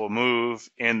actual move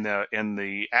in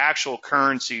the actual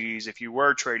currencies. If you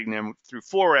were trading them through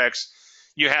Forex,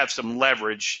 you have some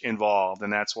leverage involved,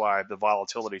 and that's why the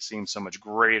volatility seems so much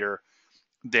greater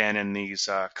than in these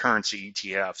currency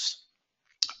ETFs.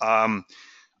 I'm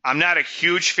not a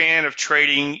huge fan of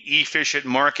trading efficient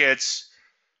markets,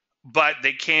 but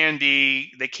they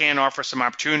can offer some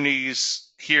opportunities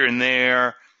here and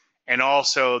there. And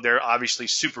also, they're obviously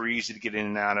super easy to get in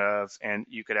and out of. And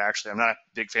you could actually, I'm not a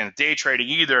big fan of day trading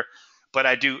either, but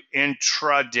I do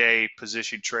intraday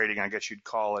position trading, I guess you'd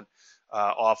call it,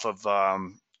 off of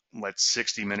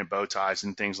 60-minute bow ties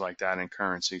and things like that in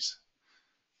currencies.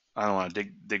 I don't want to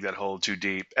dig that hole too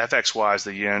deep. FXY is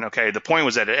the yen. Okay, the point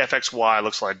was that FXY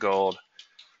looks like gold.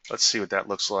 Let's see what that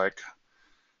looks like.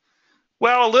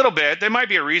 Well, a little bit. There might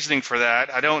be a reasoning for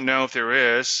that. I don't know if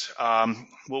there is.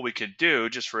 What we could do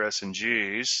just for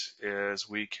S&Gs is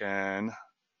we can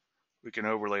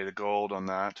overlay the gold on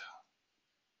that.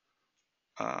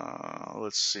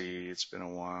 Let's see. It's been a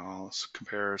while. It's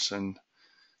comparison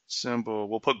symbol.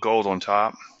 We'll put gold on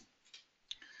top.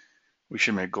 We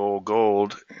should make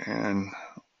gold, and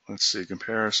let's see,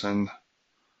 comparison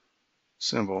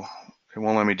symbol. It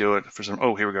won't let me do it for some.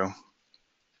 Oh, here we go.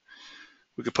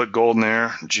 We could put gold in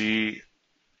there,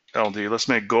 GLD. Let's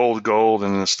make gold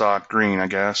and then the stock green, I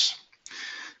guess.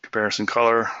 Comparison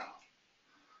color.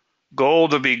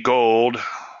 Gold would be gold.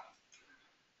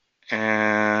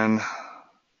 And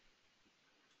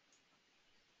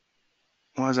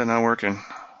why is that not working?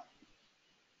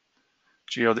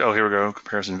 GLD, oh, here we go,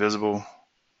 comparison visible.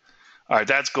 All right,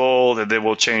 that's gold, and then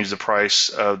we'll change the price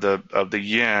of the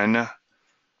yen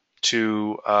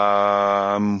to,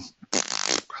 how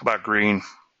about green?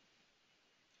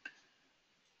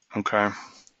 Okay.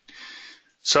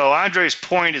 So Andre's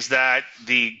point is that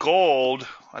the gold,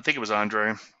 I think it was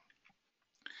Andre,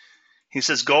 he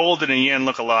says gold and the yen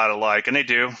look a lot alike, and they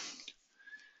do.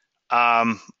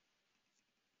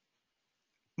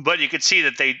 But you can see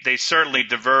that they certainly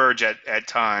diverge at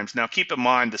times. Now, keep in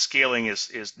mind the scaling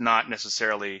is not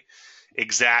necessarily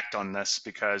exact on this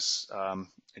because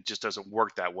it just doesn't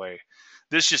work that way.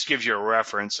 This just gives you a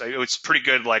reference. It's pretty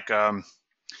good. Like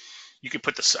you could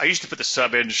put I used to put the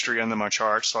sub industry under my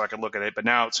chart so I could look at it, but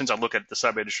now since I look at the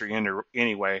sub industry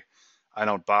anyway, I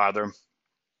don't bother.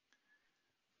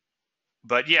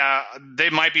 But yeah,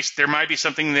 there might be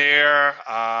something there.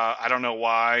 I don't know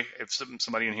why. If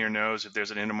somebody in here knows if there's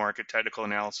an intermarket technical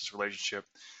analysis relationship,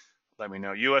 let me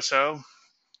know. USO.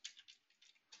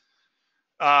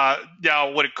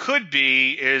 Now, what it could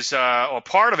be is, or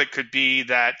part of it could be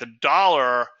that the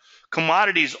dollar,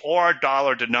 commodities are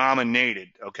dollar denominated.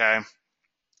 Okay,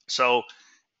 so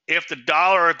if the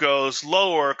dollar goes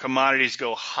lower, commodities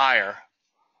go higher.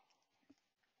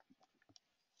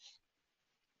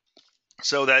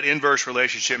 So that inverse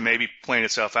relationship may be playing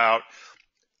itself out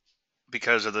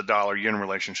because of the dollar-yen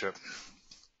relationship.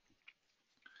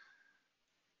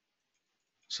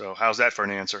 So how's that for an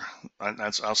answer?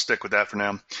 I'll stick with that for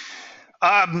now.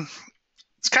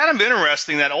 It's kind of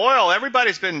interesting that oil,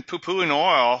 everybody's been poo-pooing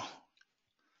oil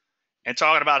and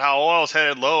talking about how oil's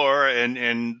headed lower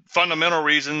and fundamental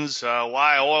reasons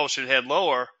why oil should head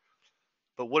lower.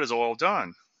 But what has oil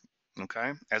done?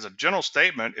 Okay, as a general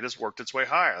statement, it has worked its way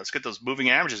higher. Let's get those moving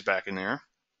averages back in there.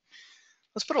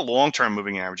 Let's put a long-term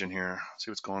moving average in here. See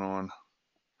what's going on.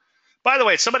 By the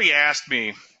way, somebody asked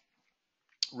me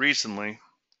recently.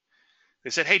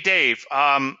 They said, "Hey Dave,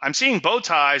 I'm seeing bow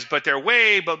ties, but they're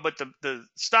but the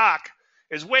stock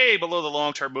is way below the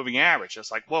long-term moving average."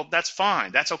 It's like, well, that's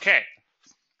fine. That's okay.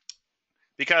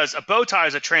 Because a bow tie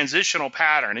is a transitional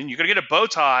pattern, and you're going to get a bow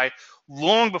tie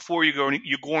long before you're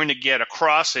going to get a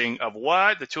crossing of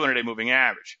what? The 200-day moving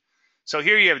average. So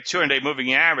here you have a 200-day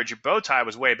moving average. Your bow tie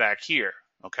was way back here,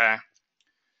 okay?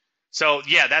 So,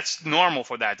 yeah, that's normal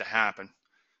for that to happen.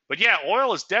 But, yeah,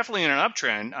 oil is definitely in an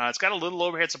uptrend. It's got a little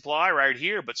overhead supply right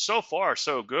here, but so far,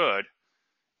 so good.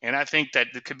 And I think that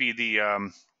it could be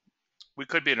we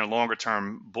could be in a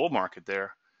longer-term bull market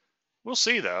there. We'll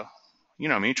see, though. You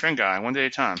know me, trend guy, one day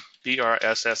at a time.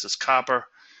 BRSS is copper.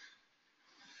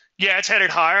 Yeah, it's headed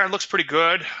higher. It looks pretty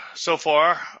good so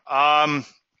far.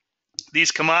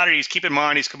 These commodities, keep in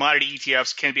mind, these commodity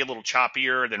ETFs can be a little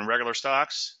choppier than regular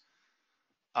stocks.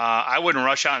 I wouldn't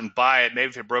rush out and buy it. Maybe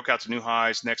if it broke out to new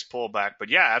highs, next pullback. But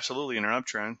yeah, absolutely in an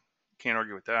uptrend. Can't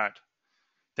argue with that.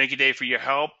 Thank you, Dave, for your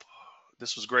help.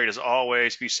 This was great as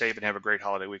always. Be safe and have a great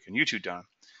holiday weekend. You too, Don.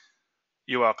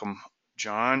 You're welcome,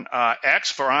 John.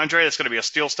 X for Andre, that's going to be a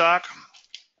steel stock.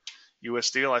 U.S.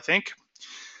 Steel, I think.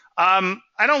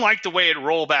 I don't like the way it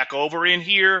rolled back over in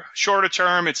here. Shorter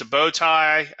term, it's a bow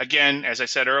tie. Again, as I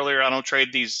said earlier, I don't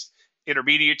trade these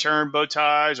intermediate term bow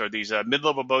ties or these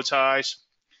mid-level bow ties.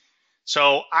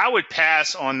 So I would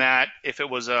pass on that if it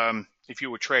was if you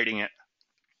were trading it.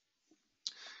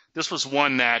 This was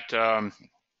one that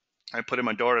I put in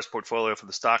my daughter's portfolio for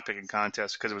the stock picking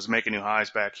contest because it was making new highs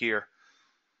back here.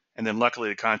 And then luckily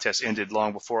the contest ended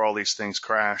long before all these things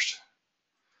crashed.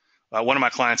 One of my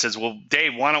clients says, "Well,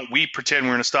 Dave, why don't we pretend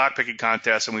we're in a stock picking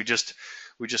contest and we just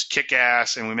kick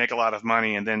ass and we make a lot of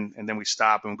money and then we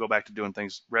stop and we go back to doing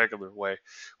things regular way."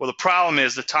 Well, the problem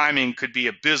is the timing could be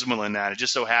abysmal in that. It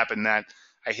just so happened that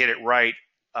I hit it right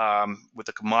with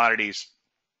the commodities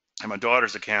in my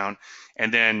daughter's account,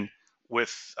 and then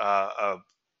with a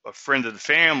friend of the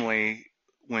family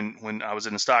when I was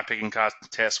in the stock picking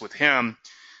contest with him.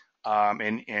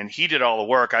 And he did all the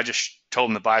work. I just told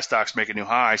him to buy stocks, making new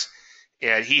highs,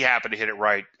 and he happened to hit it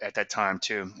right at that time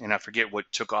too. And I forget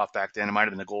what took off back then. It might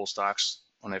have been the gold stocks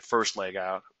on their first leg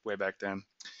out way back then,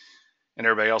 and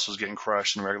everybody else was getting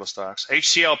crushed in regular stocks.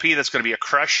 HCLP, that's going to be a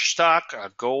crush stock, a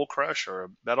gold crush or a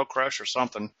metal crush or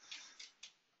something.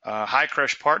 High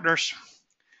Crush Partners.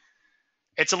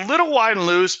 It's a little wide and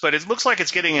loose, but it looks like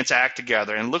it's getting its act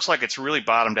together, and it looks like it's really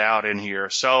bottomed out in here.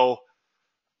 So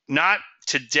not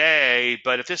today,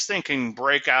 but if this thing can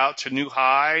break out to new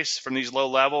highs from these low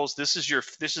levels, this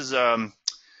is a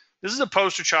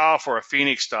poster child for a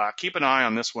Phoenix stock. Keep an eye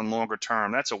on this one longer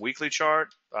term. That's a weekly chart.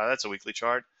 That's a weekly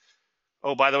chart.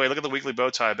 Oh, by the way, look at the weekly bow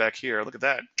tie back here. Look at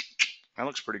that. That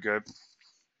looks pretty good.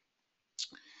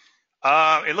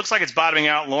 It looks like it's bottoming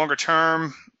out longer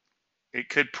term. It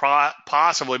could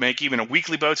possibly make even a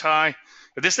weekly bow tie.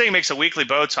 If this thing makes a weekly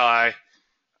bow tie,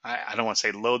 I don't want to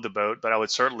say load the boat, but I would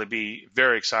certainly be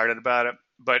very excited about it.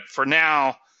 But for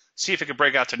now, see if it can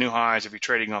break out to new highs if you're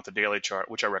trading off the daily chart,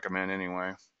 which I recommend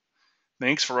anyway.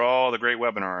 Thanks for all the great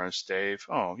webinars, Dave.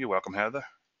 Oh, you're welcome, Heather.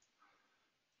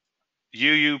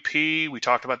 UUP, we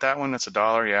talked about that one. That's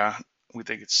 $1. Yeah, we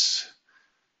think it's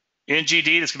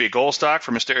NGD. This could be a gold stock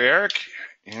for Mr. Eric.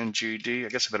 NGD. I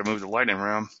guess I better move the lightning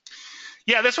round.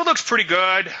 Yeah, this one looks pretty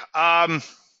good. The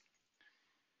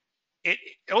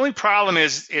only problem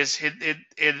is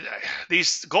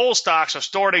these gold stocks are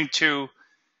starting to.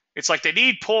 It's like they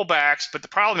need pullbacks, but the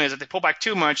problem is if they pull back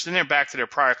too much, then they're back to their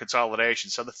prior consolidation.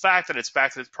 So the fact that it's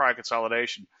back to its prior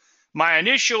consolidation, my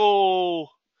initial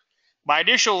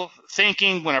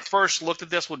thinking when I first looked at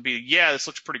this would be, yeah, this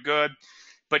looks pretty good.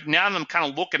 But now that I'm kind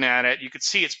of looking at it, you could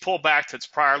see it's pulled back to its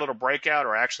prior little breakout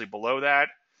or actually below that.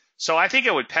 So I think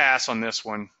I would pass on this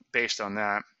one based on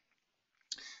that.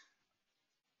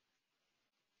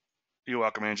 You're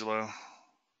welcome, Angelo.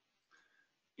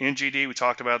 NGD, we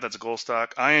talked about. That's a gold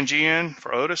stock. INGN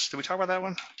for Otis. Did we talk about that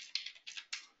one?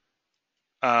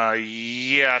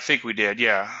 Yeah, I think we did.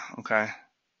 Yeah, okay.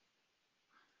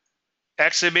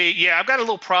 XME, yeah, I've got a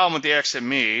little problem with the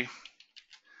XME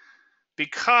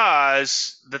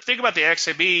because the thing about the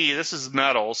XME, this is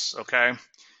metals, okay?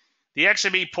 The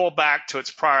XME pulled back to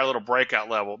its prior little breakout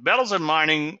level. Metals and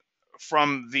mining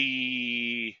from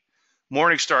the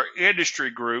Morningstar industry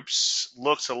groups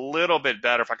looks a little bit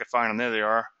better. If I could find them, there they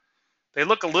are. They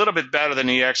look a little bit better than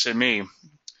the XME.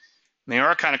 They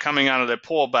are kind of coming out of their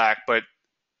pullback, but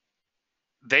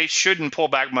they shouldn't pull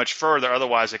back much further.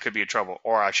 Otherwise, they could be in trouble.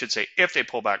 Or I should say, if they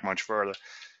pull back much further.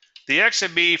 The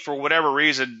XME, for whatever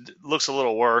reason, looks a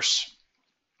little worse.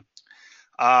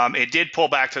 It did pull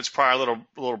back to its prior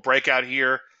little breakout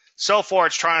here. So far,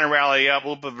 it's trying to rally up. A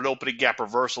little bit of an opening gap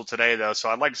reversal today, though. So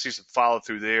I'd like to see some follow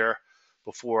through there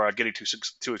before getting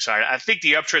too excited. I think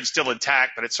the uptrend's still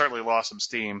intact, but it certainly lost some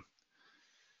steam.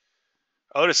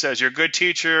 Otis says, you're a good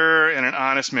teacher and an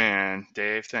honest man,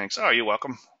 Dave. Thanks. Oh, you're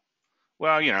welcome.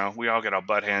 Well, you know, we all get our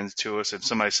butt handed to us. If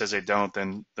somebody says they don't,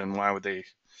 then why would they?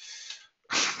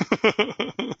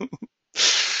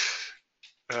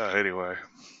 Anyway,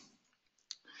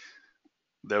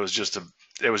 it was just a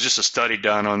study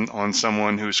done on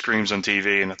someone who screams on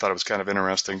TV, and I thought it was kind of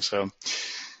interesting. So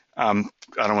I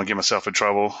don't want to get myself in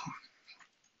trouble,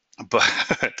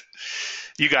 but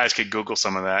you guys could Google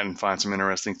some of that and find some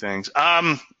interesting things.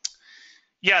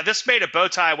 Yeah, this made a bow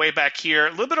tie way back here.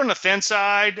 A little bit on the thin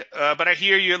side, but I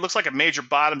hear you. It looks like a major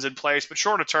bottom's in place, but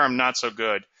shorter term, not so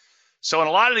good. So in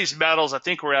a lot of these metals, I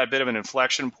think we're at a bit of an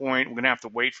inflection point. We're going to have to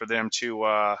wait for them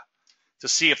to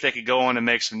see if they could go on and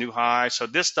make some new highs. So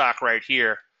this stock right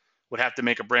here would have to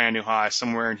make a brand new high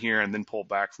somewhere in here and then pull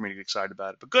back for me to get excited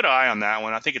about it. But good eye on that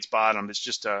one. I think it's bottom. It's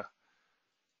just the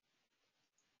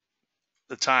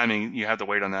timing. You have to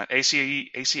wait on that.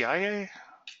 ACIA?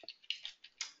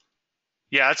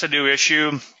 Yeah, that's a new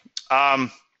issue.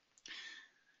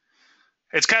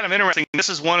 It's kind of interesting. This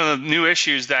is one of the new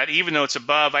issues that even though it's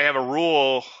above, I have a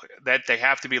rule that they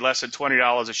have to be less than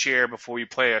 $20 a share before you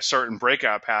play a certain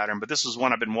breakout pattern. But this is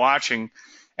one I've been watching,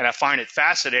 and I find it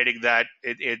fascinating that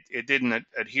it didn't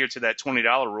adhere to that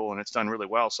 $20 rule, and it's done really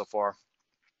well so far.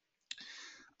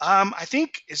 I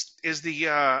think the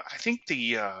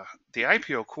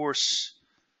IPO course,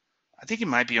 I think it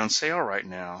might be on sale right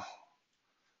now.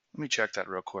 Let me check that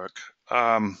real quick.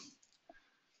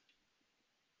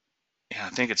 Yeah, I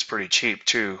think it's pretty cheap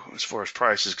too, as far as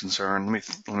price is concerned.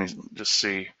 Let me just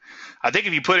see. I think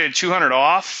if you put in 200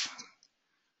 off,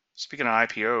 speaking of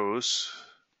IPOs,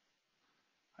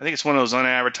 I think it's one of those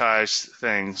unadvertised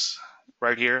things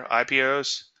right here,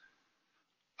 IPOs.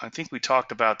 I think we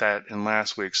talked about that in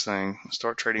last week's thing.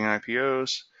 Start trading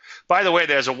IPOs. By the way,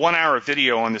 there's a 1-hour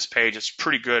video on this page. It's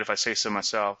pretty good if I say so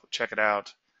myself. Check it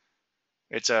out.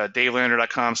 It's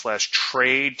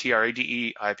davelandry.com/trade,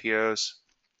 TRADE, IPOs.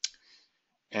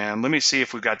 And let me see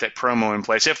if we've got that promo in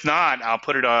place. If not, I'll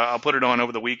put it on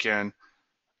over the weekend.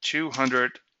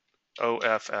 200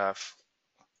 OFF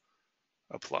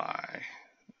apply.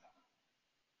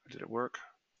 Did it work?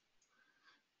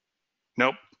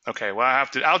 Nope. Okay. Well,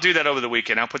 I'll do that over the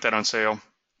weekend. I'll put that on sale.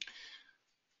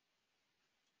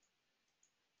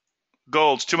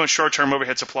 Golds, too much short-term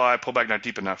overhead supply. Pullback not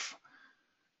deep enough.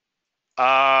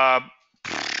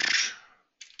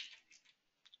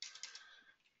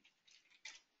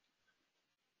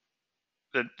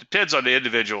 It depends on the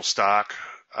individual stock.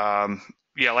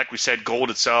 Yeah, like we said, gold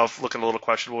itself looking a little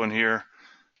questionable in here.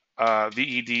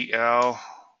 VEDL.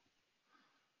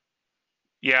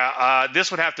 Yeah,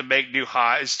 this would have to make new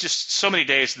highs. Just so many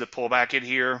days to the pullback in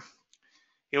here.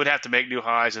 It would have to make new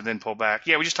highs and then pull back.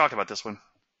 Yeah, we just talked about this one.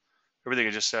 Everything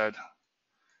I just said.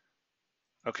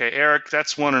 Okay, Eric,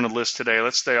 that's one on the list today.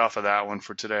 Let's stay off of that one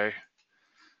for today.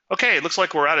 Okay, it looks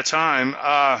like we're out of time.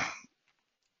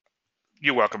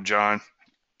 You're welcome, John.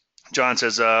 John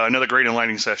says, another great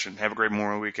enlightening session. Have a great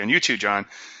Memorial weekend. You too, John.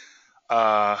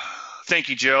 Uh, thank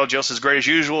you, Jill. Jill says, great as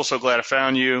usual. So glad I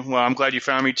found you. Well, I'm glad you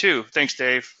found me too. Thanks,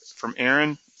 Dave. From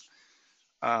Aaron,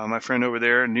 my friend over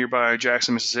there nearby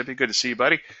Jackson, Mississippi. Good to see you,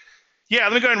 buddy. Yeah,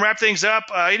 let me go ahead and wrap things up.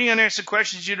 Any unanswered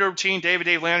questions, you do the routine,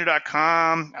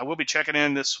 daviddavelandry.com. I will be checking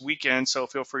in this weekend, so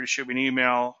feel free to shoot me an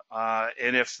email.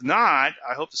 And if not,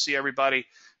 I hope to see everybody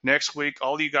next week.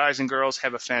 All you guys and girls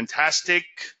have a fantastic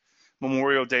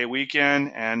Memorial Day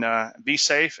weekend, and be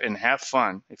safe and have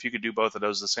fun. If you could do both of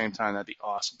those at the same time, that'd be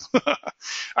awesome. All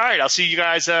right, I'll see you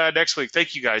guys next week.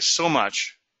 Thank you guys so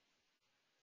much.